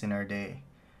athletes in our day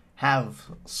have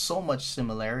so much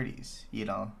similarities,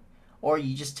 Or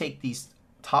you just take these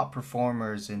top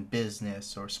performers in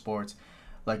business or sports,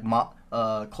 like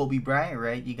Kobe Bryant,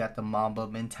 right? You got the Mamba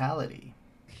mentality.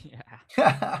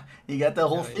 Yeah. You got the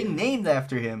whole Oh, thing yeah. named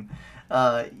after him.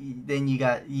 Then you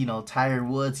got Tiger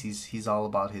Woods. He's all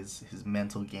about his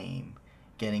mental game,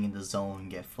 getting in the zone,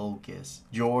 get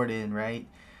focused. Jordan, right?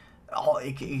 Oh,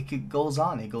 it goes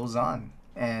on. It goes on,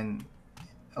 and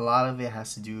a lot of it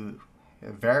has to do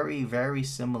very very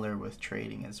similar with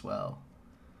trading as well.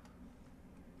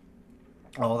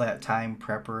 All that time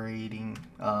preparing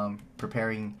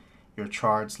your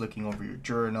charts, looking over your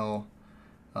journal,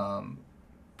 um,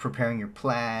 preparing your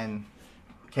plan.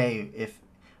 Okay, if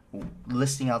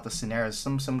listing out the scenarios,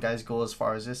 some guys go as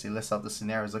far as this. They list out the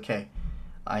scenarios. Okay,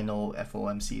 I know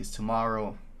FOMC is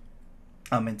tomorrow.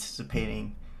 I'm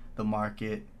anticipating the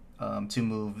market to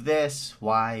move this.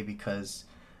 Why? Because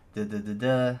da da da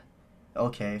da.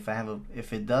 Okay,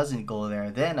 if it doesn't go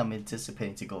there, then I'm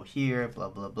anticipating to go here. Blah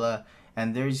blah blah.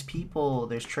 And there's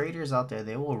traders out there.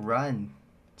 They will run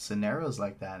scenarios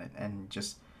like that, and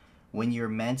just when you're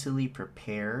mentally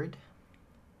prepared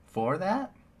for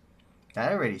that,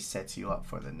 that already sets you up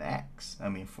for the next. I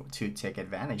mean, to take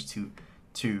advantage,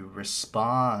 to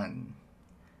respond,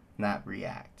 not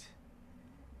react.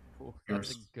 Ooh, You're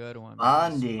that's a good one.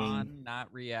 responding. Respond,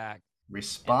 not react.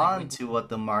 And like Respond when to what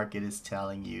the market is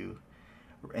telling you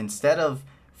instead of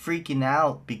freaking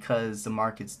out because the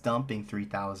market's dumping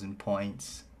 3,000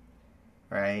 points,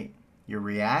 right? You're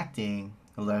reacting,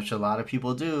 which a lot of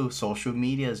people do. Social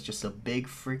media is just a big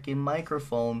freaking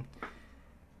microphone.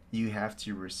 You have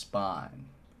to respond.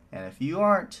 And if you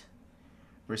aren't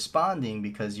responding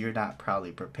because you're not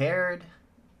probably prepared,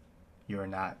 you're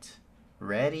not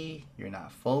ready, you're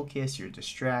not focused, you're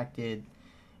distracted,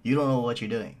 you don't know what you're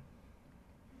doing.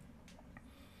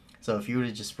 So if you were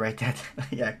to just write that,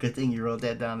 yeah, good thing you wrote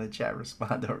that down in the chat.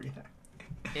 Respond or react.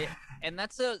 it, and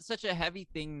that's such a heavy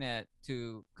thing that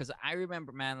to, because I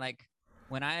remember, man, like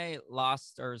when I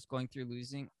lost or was going through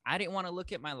losing, I didn't want to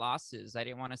look at my losses. I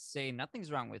didn't want to say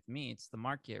nothing's wrong with me. It's the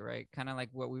market, right? Kind of like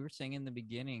what we were saying in the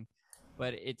beginning.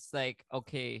 But it's like,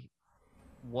 okay,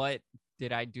 what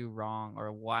did I do wrong,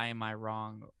 or why am I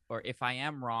wrong? Or if I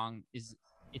am wrong,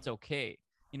 it's okay.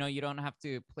 You don't have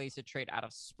to place a trade out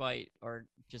of spite, or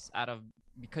just out of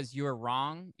because you're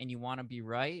wrong and you want to be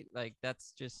right. Like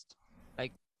that's just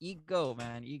like ego,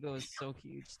 man. Ego is so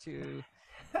huge too.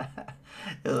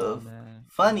 Uh, Oh man.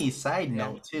 Funny side Yeah.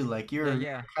 note too, like Yeah, you're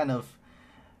yeah. kind of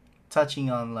touching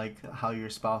on like how your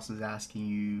spouse is asking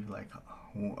you like,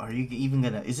 are you even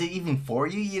gonna? Is it even for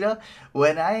you?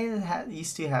 When I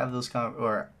used to have those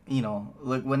or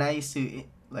like when I used to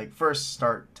like first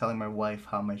start telling my wife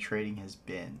how my trading has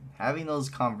been, having those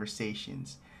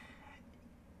conversations,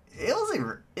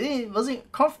 it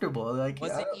wasn't comfortable. Like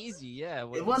Wasn't easy. Yeah.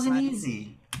 it It's wasn't not easy.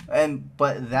 easy.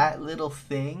 But that little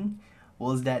thing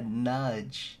was that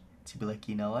nudge to be like,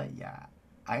 you know what? Yeah,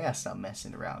 I gotta stop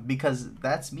messing around because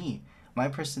that's me. My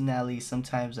personality.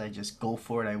 Sometimes I just go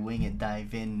for it. I wing it,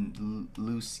 dive in,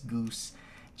 loose goose,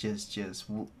 just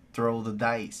throw the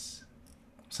dice.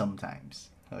 Sometimes,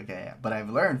 okay. But I've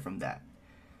learned from that,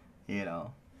 you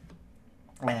know,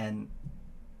 and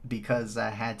because I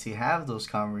had to have those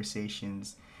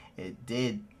conversations, it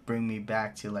did bring me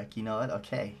back to like, you know what?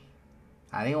 Okay,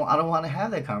 I don't want to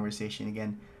have that conversation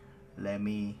again. Let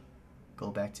me go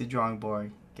back to the drawing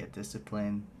board, get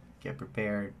disciplined, get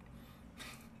prepared,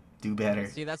 do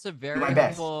better, See, that's a do my very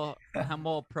best.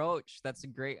 humble approach. That's a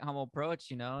great humble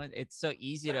approach. It's so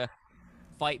easy to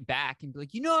fight back and be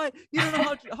like, you know what, you don't know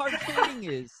how hard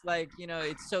trading is. Like,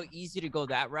 it's so easy to go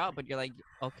that route, but you're like,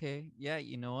 okay, yeah,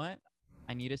 you know what,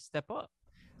 I need to step up.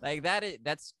 Like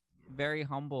that's very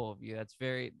humble of you.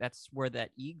 That's where that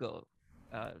ego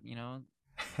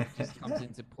just comes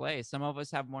into play. Some of us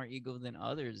have more ego than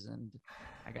others, and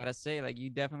I gotta say, like,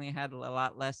 you definitely had a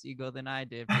lot less ego than I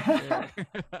did, for sure.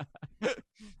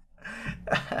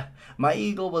 My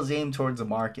ego was aimed towards the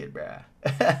market, bruh.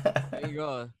 There you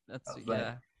go. I That's was like,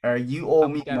 yeah. all right, you owe How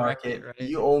we me, direct it, market. right?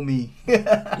 You owe me.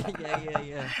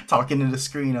 Yeah. Talking to the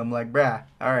screen, I'm like, bruh,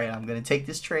 all right, I'm gonna take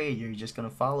this trade. You're just gonna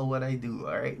follow what I do,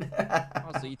 all right?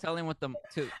 Oh, so you telling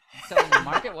telling the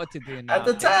market what to do At now?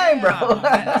 the time, bro.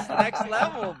 Damn, that's next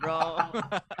level, bro.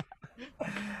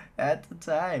 At the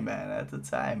time, man. At the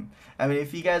time. I mean,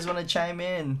 if you guys want to chime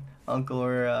in, Uncle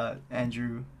or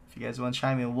Andrew, if you guys want to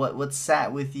chime in, what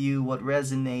sat with you? What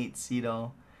resonates?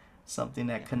 Something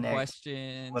that Yeah, connects.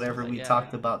 questions or Whatever like, we yeah.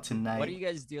 talked about What are tonight. you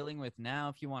guys dealing with now?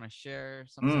 If you want to share,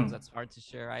 sometimes Mm. that's hard to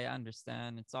share. I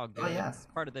understand. It's all Oh good. yeah. It's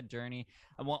part of the journey.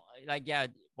 I want, like, yeah,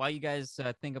 while you guys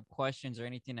think of questions or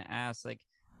anything to ask, like,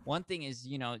 one thing is,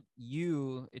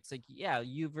 it's like, yeah,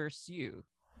 you versus you.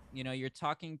 You're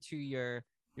talking to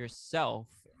yourself,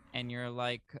 and you're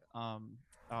like, oh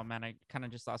man, I kind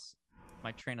of just lost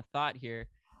my train of thought here.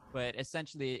 But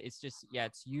essentially, it's just, yeah,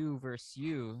 it's you versus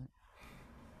you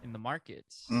in the market.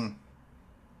 Mm.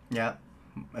 Yeah.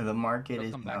 The market It'll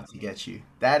is come back out to to me. get you.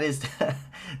 That is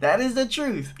that is the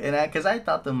truth. And because I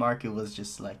thought the market was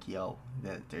just like, yo,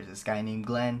 there's this guy named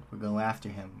Glenn. We're going after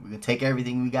him. We're gonna take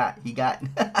everything we got. He got.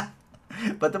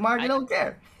 But the market I don't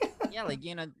care. Yeah, like,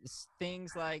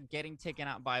 things like getting taken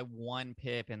out by 1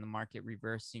 pip and the market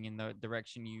reversing in the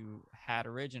direction you had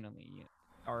originally,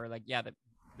 or like, yeah,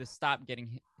 the stop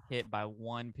getting hit by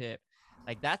 1 pip.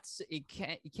 Like, it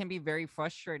can be very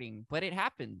frustrating, but it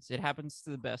happens. It happens to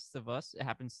the best of us. It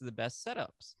happens to the best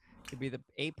setups. It could be the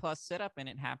A+ setup, and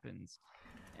it happens.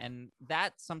 And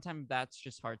sometimes that's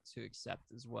just hard to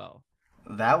accept as well.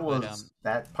 That But was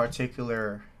that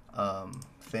particular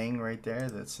thing right there,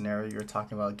 that scenario you're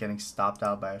talking about, getting stopped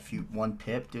out by 1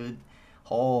 pip, dude.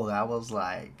 Oh, that was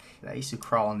like, that used to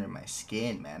crawl under my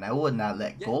skin, man. I would not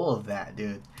let yeah, go of that,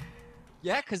 dude.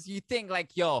 yeah, because you think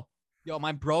like, yo,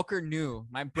 my broker knew.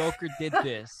 My broker did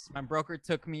this. My broker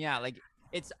took me out. Like,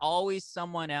 it's always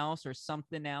someone else or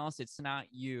something else. It's not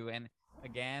you. And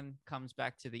again, comes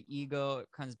back to the ego. It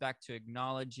comes back to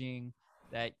acknowledging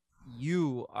that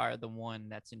you are the one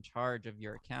that's in charge of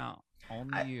your account.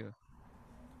 Only I you.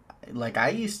 I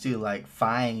used to like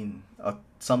find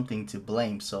something to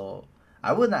blame, so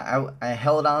I would not. I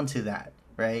held on to that,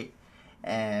 right?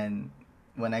 And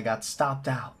when I got stopped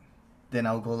out, then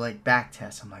I'll go like back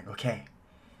test. I'm like, okay,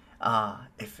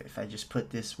 if I just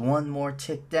put this one more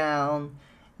tick down,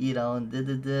 and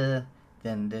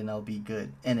then I'll be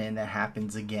good. And then that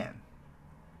happens again.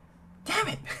 Damn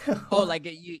it! Oh, like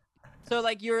you. So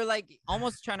like you're like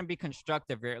almost trying to be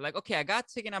constructive here. Like, okay, I got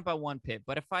taken out by 1 pip,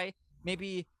 but if I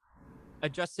maybe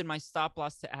adjusted my stop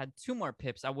loss to add 2 more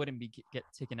pips, I wouldn't be get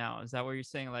taken out. Is that what you're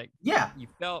saying? Like, Yeah, you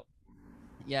felt,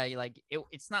 yeah, you like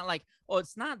it's not like, oh,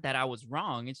 it's not that I was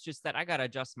wrong. It's just that I gotta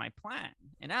adjust my plan,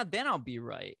 and then I'll be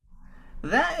right.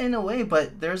 that in a way,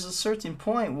 but there's a certain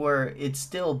point where it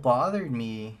still bothered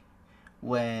me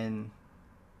when,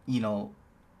 you know,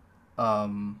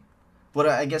 um,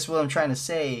 I guess what I'm trying to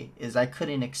say is I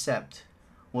couldn't accept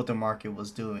what the market was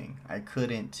doing. I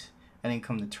didn't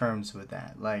come to terms with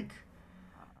that. Like,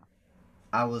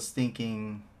 I was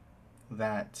thinking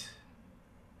that,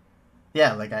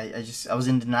 yeah, like I was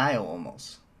in denial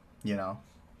almost, you know,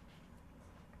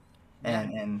 Yeah,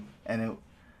 and it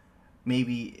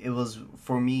maybe it was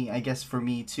for me. I guess for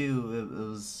me too, it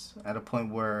was at a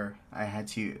point where I had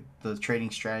to, the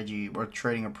trading strategy or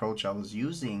trading approach I was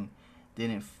using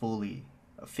didn't fully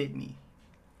fit me.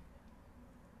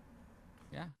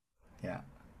 yeah. Yeah,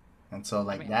 and so I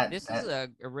like mean, that this is that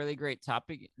a really great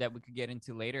topic that we could get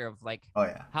into later, of like oh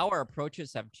yeah. how our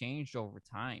approaches have changed over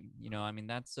time. I mean,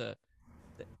 that's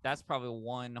probably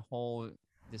one whole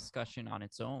discussion on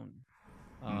its own.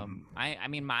 Hmm. I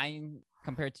mean, mine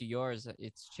compared to yours,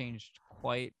 it's changed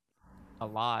quite a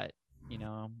lot, you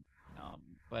know. Um,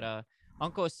 but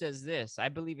Uncle says this: I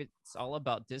believe it's all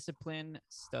about discipline,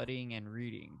 studying, and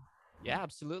reading. Yeah,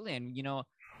 absolutely. And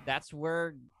that's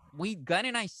where Glenn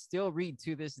and I still read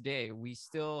to this day. We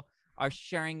still are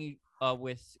sharing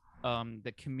with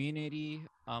the community,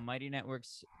 Mighty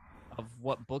Networks, of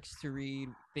what books to read,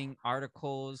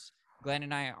 articles. Glenn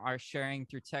and I are sharing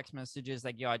through text messages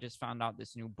like, yo, I just found out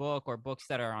this new book, or books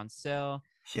that are on sale.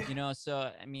 Yeah.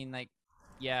 So I mean, like,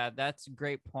 Yeah, that's a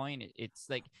great point. It's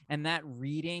like, and that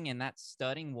reading and that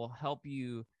studying will help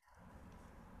you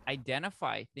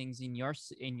identify things in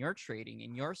in your trading,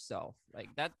 in yourself.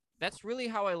 Like that's really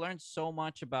how I learned so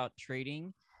much about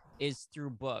trading, is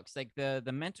through books. Like the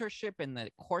mentorship and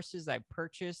the courses I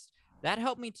purchased, that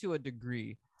helped me to a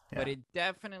degree, but Yeah. it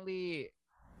definitely,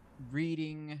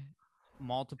 reading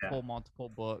Yeah. multiple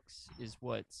books is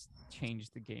what's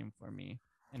changed the game for me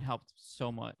and helped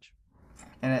so much.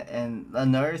 And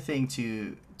another thing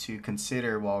to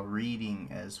consider while reading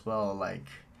as well, like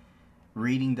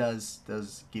reading does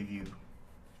give you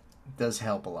does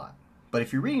help a lot. But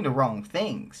if you're reading the wrong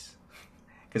things,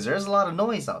 because there's a lot of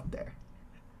noise out there.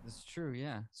 That's true,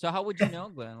 yeah. So how would you know,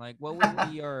 Glenn? Like, what would be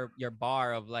your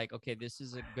bar of like, okay, this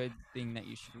is a good thing that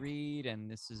you should read, and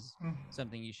this is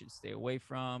something you should stay away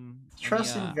from? Any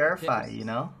Trust and verify, tips? you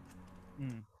know?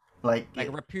 Mm. Like Like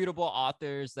it. reputable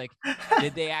authors, like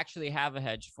did they actually have a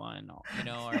hedge fund,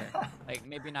 or like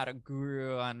maybe not a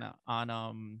guru on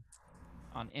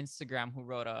Instagram who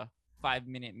wrote a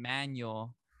 5-minute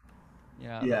manual.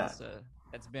 Yeah, Yeah.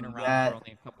 that's been around for That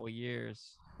only a couple of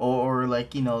years. or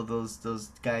like those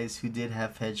guys who did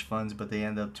have hedge funds but they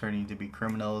end up turning to be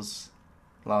criminals,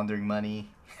 laundering money.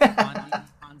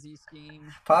 Ponzi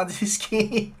scheme. Ponzi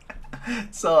scheme.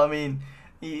 So I mean,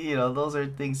 those are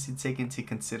things to take into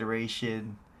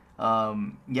consideration.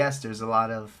 Yes, there's a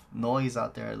lot of noise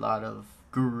out there, a lot of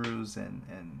gurus,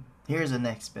 and here's the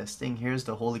next best thing. Here's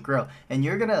the holy grail, and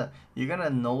you're gonna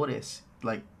notice,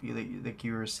 like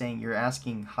you were saying, you're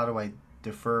asking how do I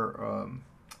defer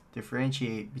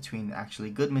differentiate between actually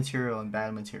good material and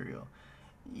bad material.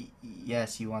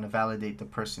 Yes, you want to validate the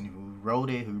person who wrote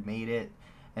it, who made it,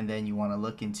 and then you want to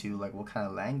look into like what kind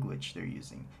of language they're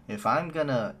using. If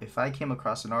I came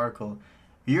across an article,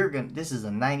 this is a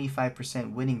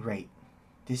 95% winning rate.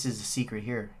 This is the secret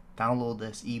here. Download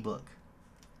this ebook,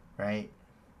 right?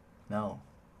 No,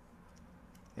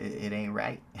 it ain't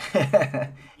right.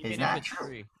 It's Even if not it's true.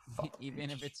 free. Even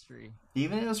if it's free.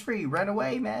 Even if it's free, run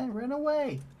away, man, run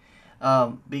away.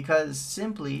 Because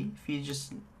simply, if you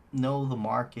just know the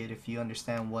market, if you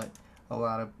understand what a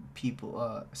lot of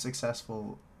people,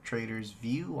 successful traders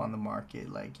view on the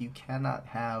market, like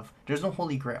there's no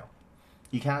holy grail.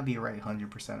 You cannot be right 100%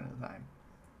 of the time.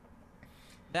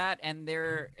 That, and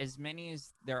there, as many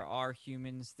as there are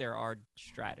humans, there are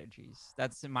strategies.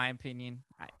 That's in my opinion.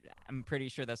 I'm pretty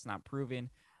sure that's not proven,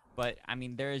 but I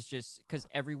mean, there is, just because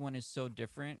everyone is so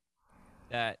different,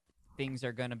 that things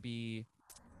are gonna be,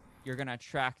 you're gonna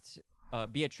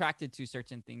be attracted to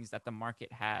certain things that the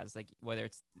market has, like whether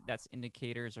that's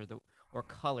indicators or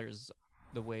colors,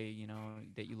 the way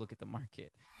that you look at the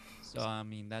market. So I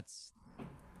mean, that's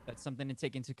something to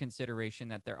take into consideration,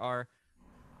 that there are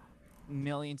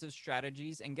millions of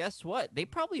strategies, and guess what, they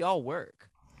probably all work.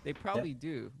 They Yep. probably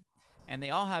do, and they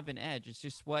all have an edge. It's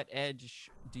just, what edge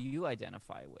do you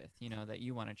identify with, that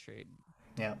you want to trade?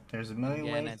 Yep. There's a And million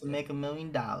again, ways to make $1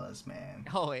 million, man.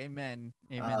 oh, amen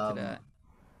to Um, that.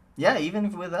 yeah,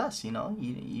 even with us,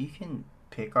 you can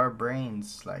pick our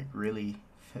brains, like really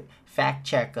fact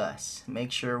check us.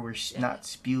 Make sure we're Yeah. not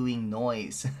spewing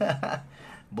noise. And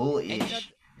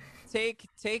Bullish.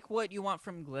 take what you want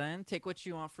from Glenn, take what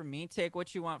you want from me, take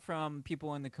what you want from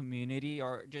people in the community,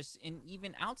 or just in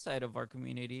even outside of our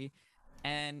community,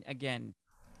 and again,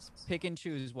 pick and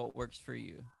choose what works for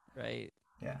you, right?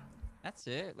 Yeah, That's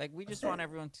it. Like, we that's just it. want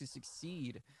everyone to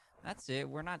succeed. That's it.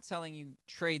 We're not telling you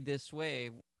trade this way.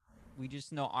 We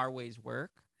just know our ways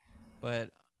work, but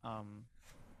um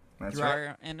That's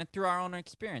right. through our own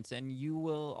experience, and you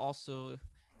will also,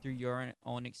 through your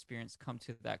own experience, come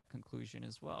to that conclusion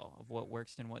as well, of what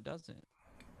works and what doesn't.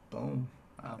 Boom.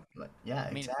 um Yeah,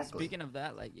 I mean, exactly. speaking of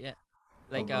that, like, yeah,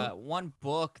 Oh, like go. one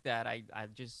book that I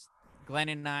just, Glenn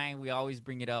and I, we always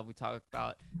bring it up. We talk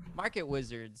about Market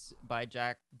Wizards by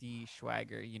Jack D.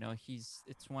 Schwager.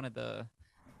 It's one of the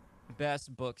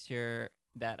best books here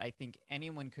that I think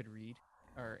anyone could read,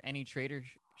 or any trader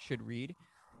should read,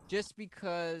 just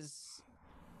because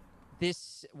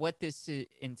what this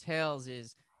entails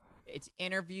is, it's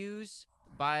interviews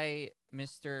by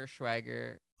Mr.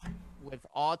 Schwager with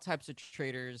all types of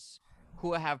traders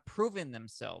who have proven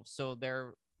themselves. So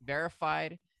they're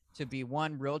verified to be,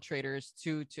 one, real traders,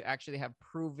 two, to actually have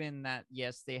proven that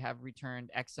yes, they have returned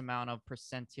X amount of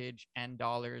percentage and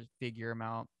dollars figure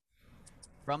amount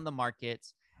from the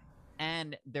markets,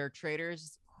 and they're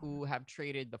traders who have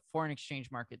traded the foreign exchange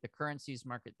market, the currencies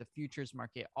market, the futures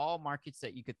market, all markets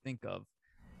that you could think of.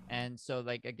 And so,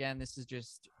 like, again, this is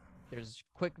just, there's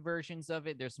quick versions of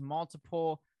it. There's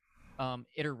multiple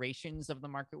iterations of the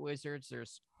Market Wizards.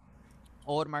 There's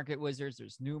old Market Wizards.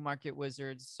 There's new Market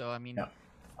Wizards. So I mean, Yeah.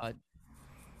 uh,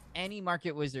 any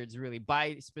market wizards really,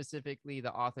 by specifically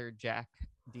the author Jack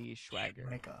D. Schwager.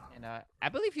 And I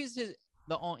believe he's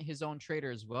his own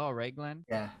trader as well, right, Glenn?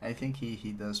 Yeah, I think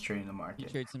he does trade in the He market.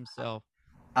 trades himself.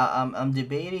 I'm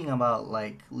debating about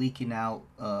like leaking out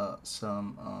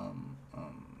some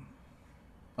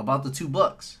about the two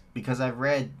books because I've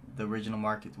read the original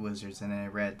Market Wizards and I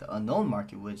read the Unknown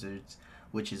Market Wizards,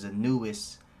 which is the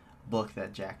newest book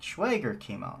that Jack Schwager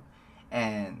came out.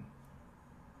 And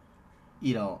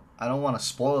I don't want to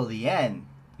spoil the end,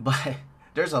 but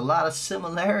there's a lot of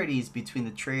similarities between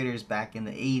the traders back in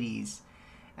the 80s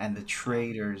and the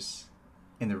traders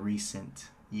in the recent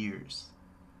years.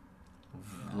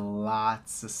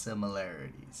 Lots of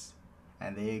similarities.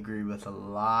 And they agree with a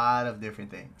lot of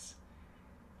different things.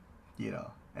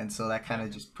 And so that kind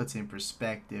of just puts in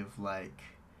perspective like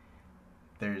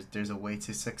there's a way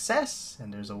to success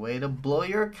and there's a way to blow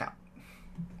your account.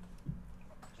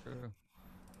 True.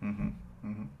 Man.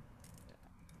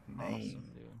 Awesome,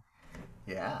 dude.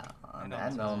 Yeah. On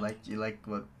that note,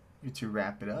 what to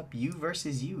wrap it up, you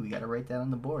versus you. We gotta write that on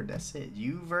the board. That's it.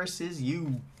 You versus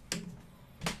you.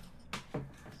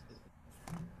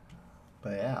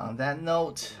 But yeah, on that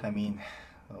note, I mean,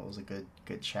 that was a good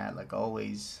chat like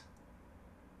always.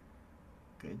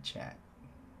 Good chat.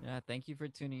 Yeah, thank you for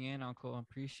tuning in, Uncle.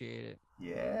 Appreciate it.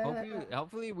 Yeah.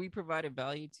 Hopefully we provided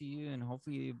value to you, and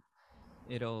hopefully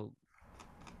it'll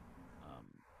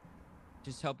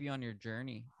just help you on your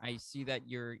journey. I see that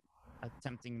you're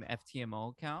attempting the FTMO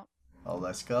account. Oh,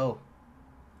 let's go.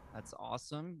 That's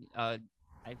awesome.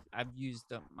 I've used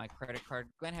my credit card.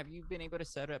 Glenn, have you been able to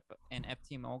set up an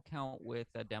FTMO account with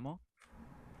a demo?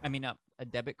 I mean, a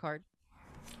debit card.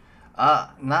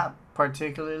 Not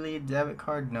particularly a debit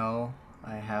card. No,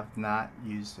 I have not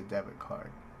used a debit card.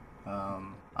 I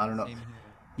don't know.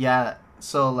 Yeah,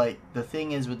 so like the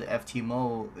thing is with the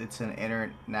FTMO, it's an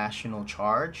international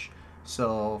charge.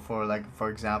 So for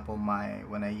example,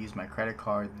 when I use my credit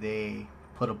card, they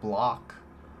put a block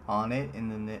on it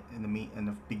in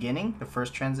the beginning, the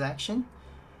first transaction,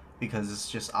 because it's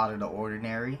just out of the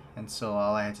ordinary. And so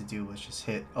all I had to do was just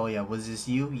hit, oh yeah, was this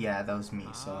you? Yeah, that was me.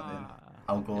 So then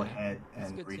I'll go ahead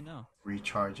and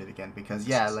recharge it again because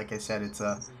yeah, like I said, it's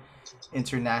a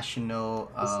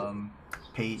international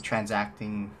pay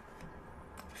transacting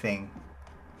thing.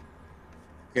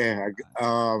 Okay.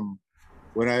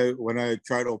 When I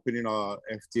tried opening a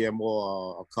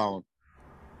FTMO account,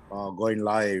 going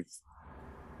live,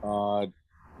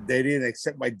 they didn't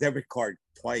accept my debit card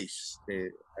twice.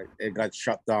 It got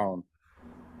shut down.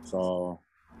 So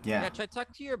yeah, try to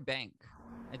talk to your bank.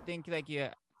 I think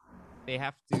they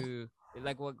have to,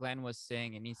 like what Glenn was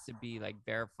saying, it needs to be like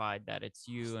verified that it's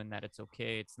you and that it's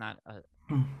okay. It's not a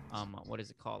what is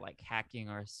it called, like hacking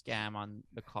or a scam on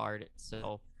the card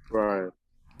itself. Right.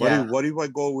 What if I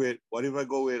go with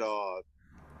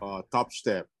Top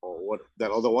Step or what,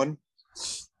 that other one?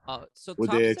 So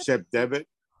would they accept debit?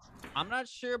 I'm not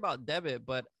sure about debit,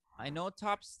 but I know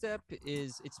Top Step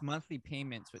it's monthly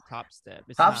payments with Top Step.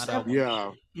 It's Top not Step,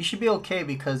 yeah. You should be okay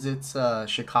because it's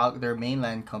Chicago, their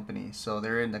mainland company, so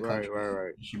they're in the country.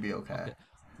 Right. You should be okay.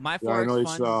 My Forex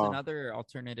Fund is another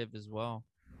alternative as well.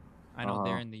 I know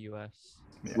they're in the U.S.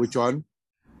 Yeah. Which one?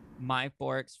 My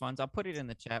Forex Funds. I'll put it in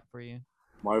the chat for you.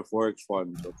 My Forex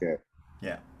Funds. Okay.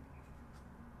 Yeah.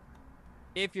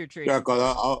 If you're trading. Yeah, because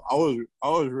I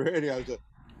was ready. I was like,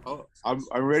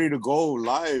 I'm ready to go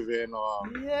live, and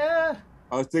yeah.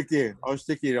 I was thinking,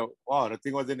 wow, the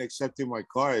thing wasn't accepting my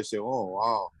card. I said, oh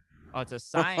wow. Oh, it's a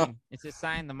sign. It's a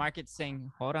sign. The market's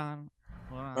saying, hold on.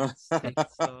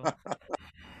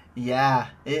 Yeah,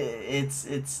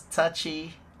 it's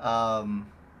touchy.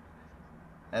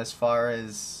 As far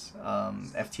as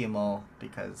FTMO,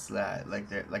 because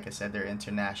like I said, they're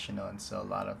international, and so a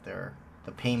lot of the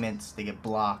payments, they get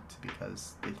blocked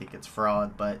because they think it's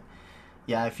fraud. But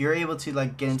yeah, if you're able to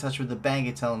like get in touch with the bank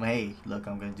and tell them, hey, look,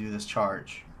 I'm gonna do this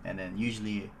charge, and then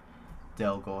usually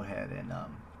they'll go ahead and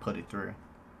put it through.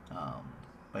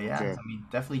 But yeah, I mean,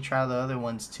 definitely try the other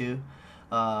ones too.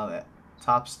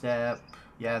 Top Step,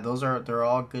 yeah, they're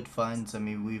all good funds. I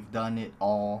mean, we've done it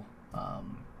all.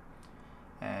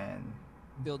 And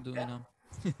still doing them.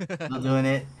 Still doing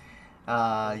it.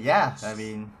 Yeah, I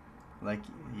mean,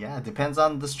 it depends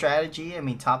on the strategy. I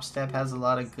mean, Top Step has a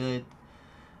lot of good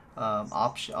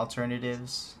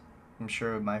alternatives. I'm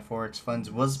sure My Forex Funds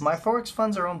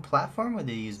their own platform, or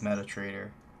they use MetaTrader?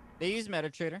 They use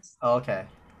MetaTrader. Oh, okay.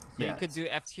 So you could do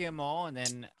FTMO, and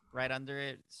then right under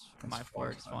it, My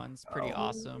Forex Funds. Pretty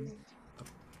awesome.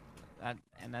 And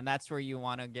then that's where you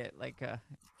want to get like a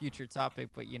future topic,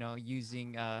 but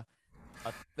using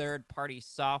a third-party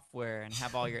software and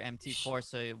have all your MT4.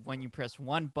 So when you press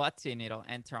one button, it'll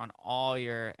enter on all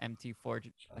your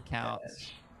MT4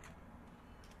 accounts.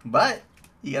 But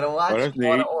you gotta watch. Oh, that's You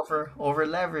want neat. to over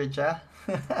leverage, huh?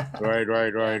 Right.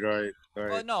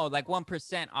 Well, no, like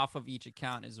 1% off of each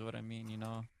account is what I mean. You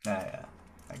know. Yeah,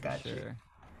 I got you. Sure.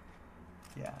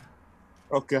 Yeah.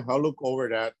 Okay, I'll look over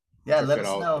that. Yeah, Check let it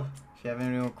us out. know if you have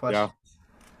any more questions.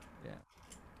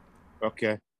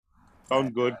 Okay.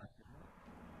 Sound good.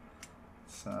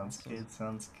 Sounds Awesome. good.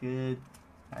 Sounds good.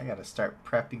 I gotta start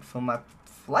prepping for my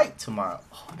flight tomorrow.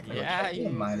 Oh, I gotta Yeah, check in, you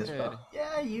might as well. should.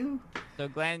 Yeah, you. So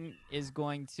Glenn is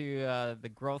going to the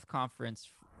growth conference.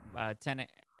 10.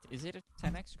 Is it a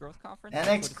 10x growth conference? That's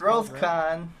what NX it's Growth called, right?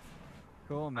 Con,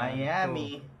 Cool, man.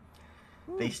 Miami.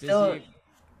 Cool. They Ooh, still.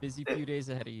 busy few days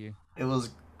ahead of you. It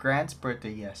was Grant's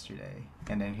birthday yesterday,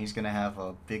 and then he's gonna have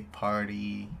a big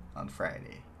party on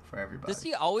Friday for everybody. Does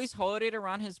he always hold it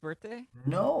around his birthday?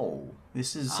 No,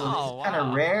 this is Oh, kind of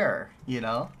wow. rare, you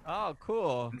know. Oh,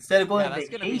 cool. Instead of going Yeah, that's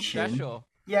gonna be vacation, special.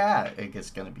 yeah,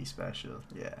 it's gonna be special.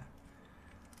 Yeah.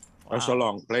 That's a Wow.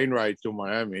 long plane ride to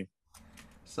Miami.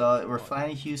 So we're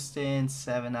flying to Houston,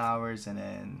 7 hours, and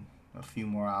then a few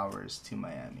more hours to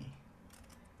Miami.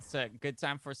 It's a good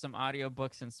time for some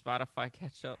audiobooks and Spotify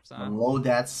catch-ups, huh? Load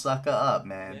that sucker up,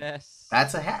 man. Yes.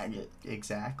 That's a hat.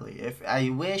 Exactly. If I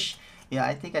wish, yeah,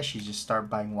 I think I should just start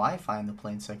buying Wi-Fi in the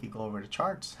plane so I could go over the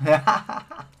charts.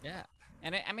 Yeah.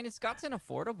 And I mean, it's gotten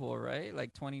affordable, right?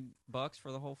 Like $20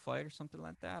 for the whole flight or something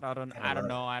like that. I don't Yeah,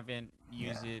 know. I haven't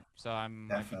used it, so I might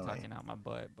be definitely. talking out my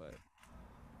butt, but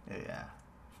Yeah,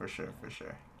 for sure.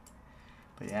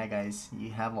 But yeah, guys,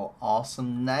 you have an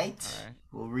awesome night. all right.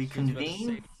 We'll Cheers, brother. reconvene.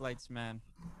 Safe flights, man.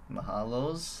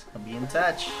 Mahalos. I'll be in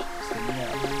touch. See you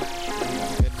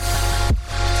now. Good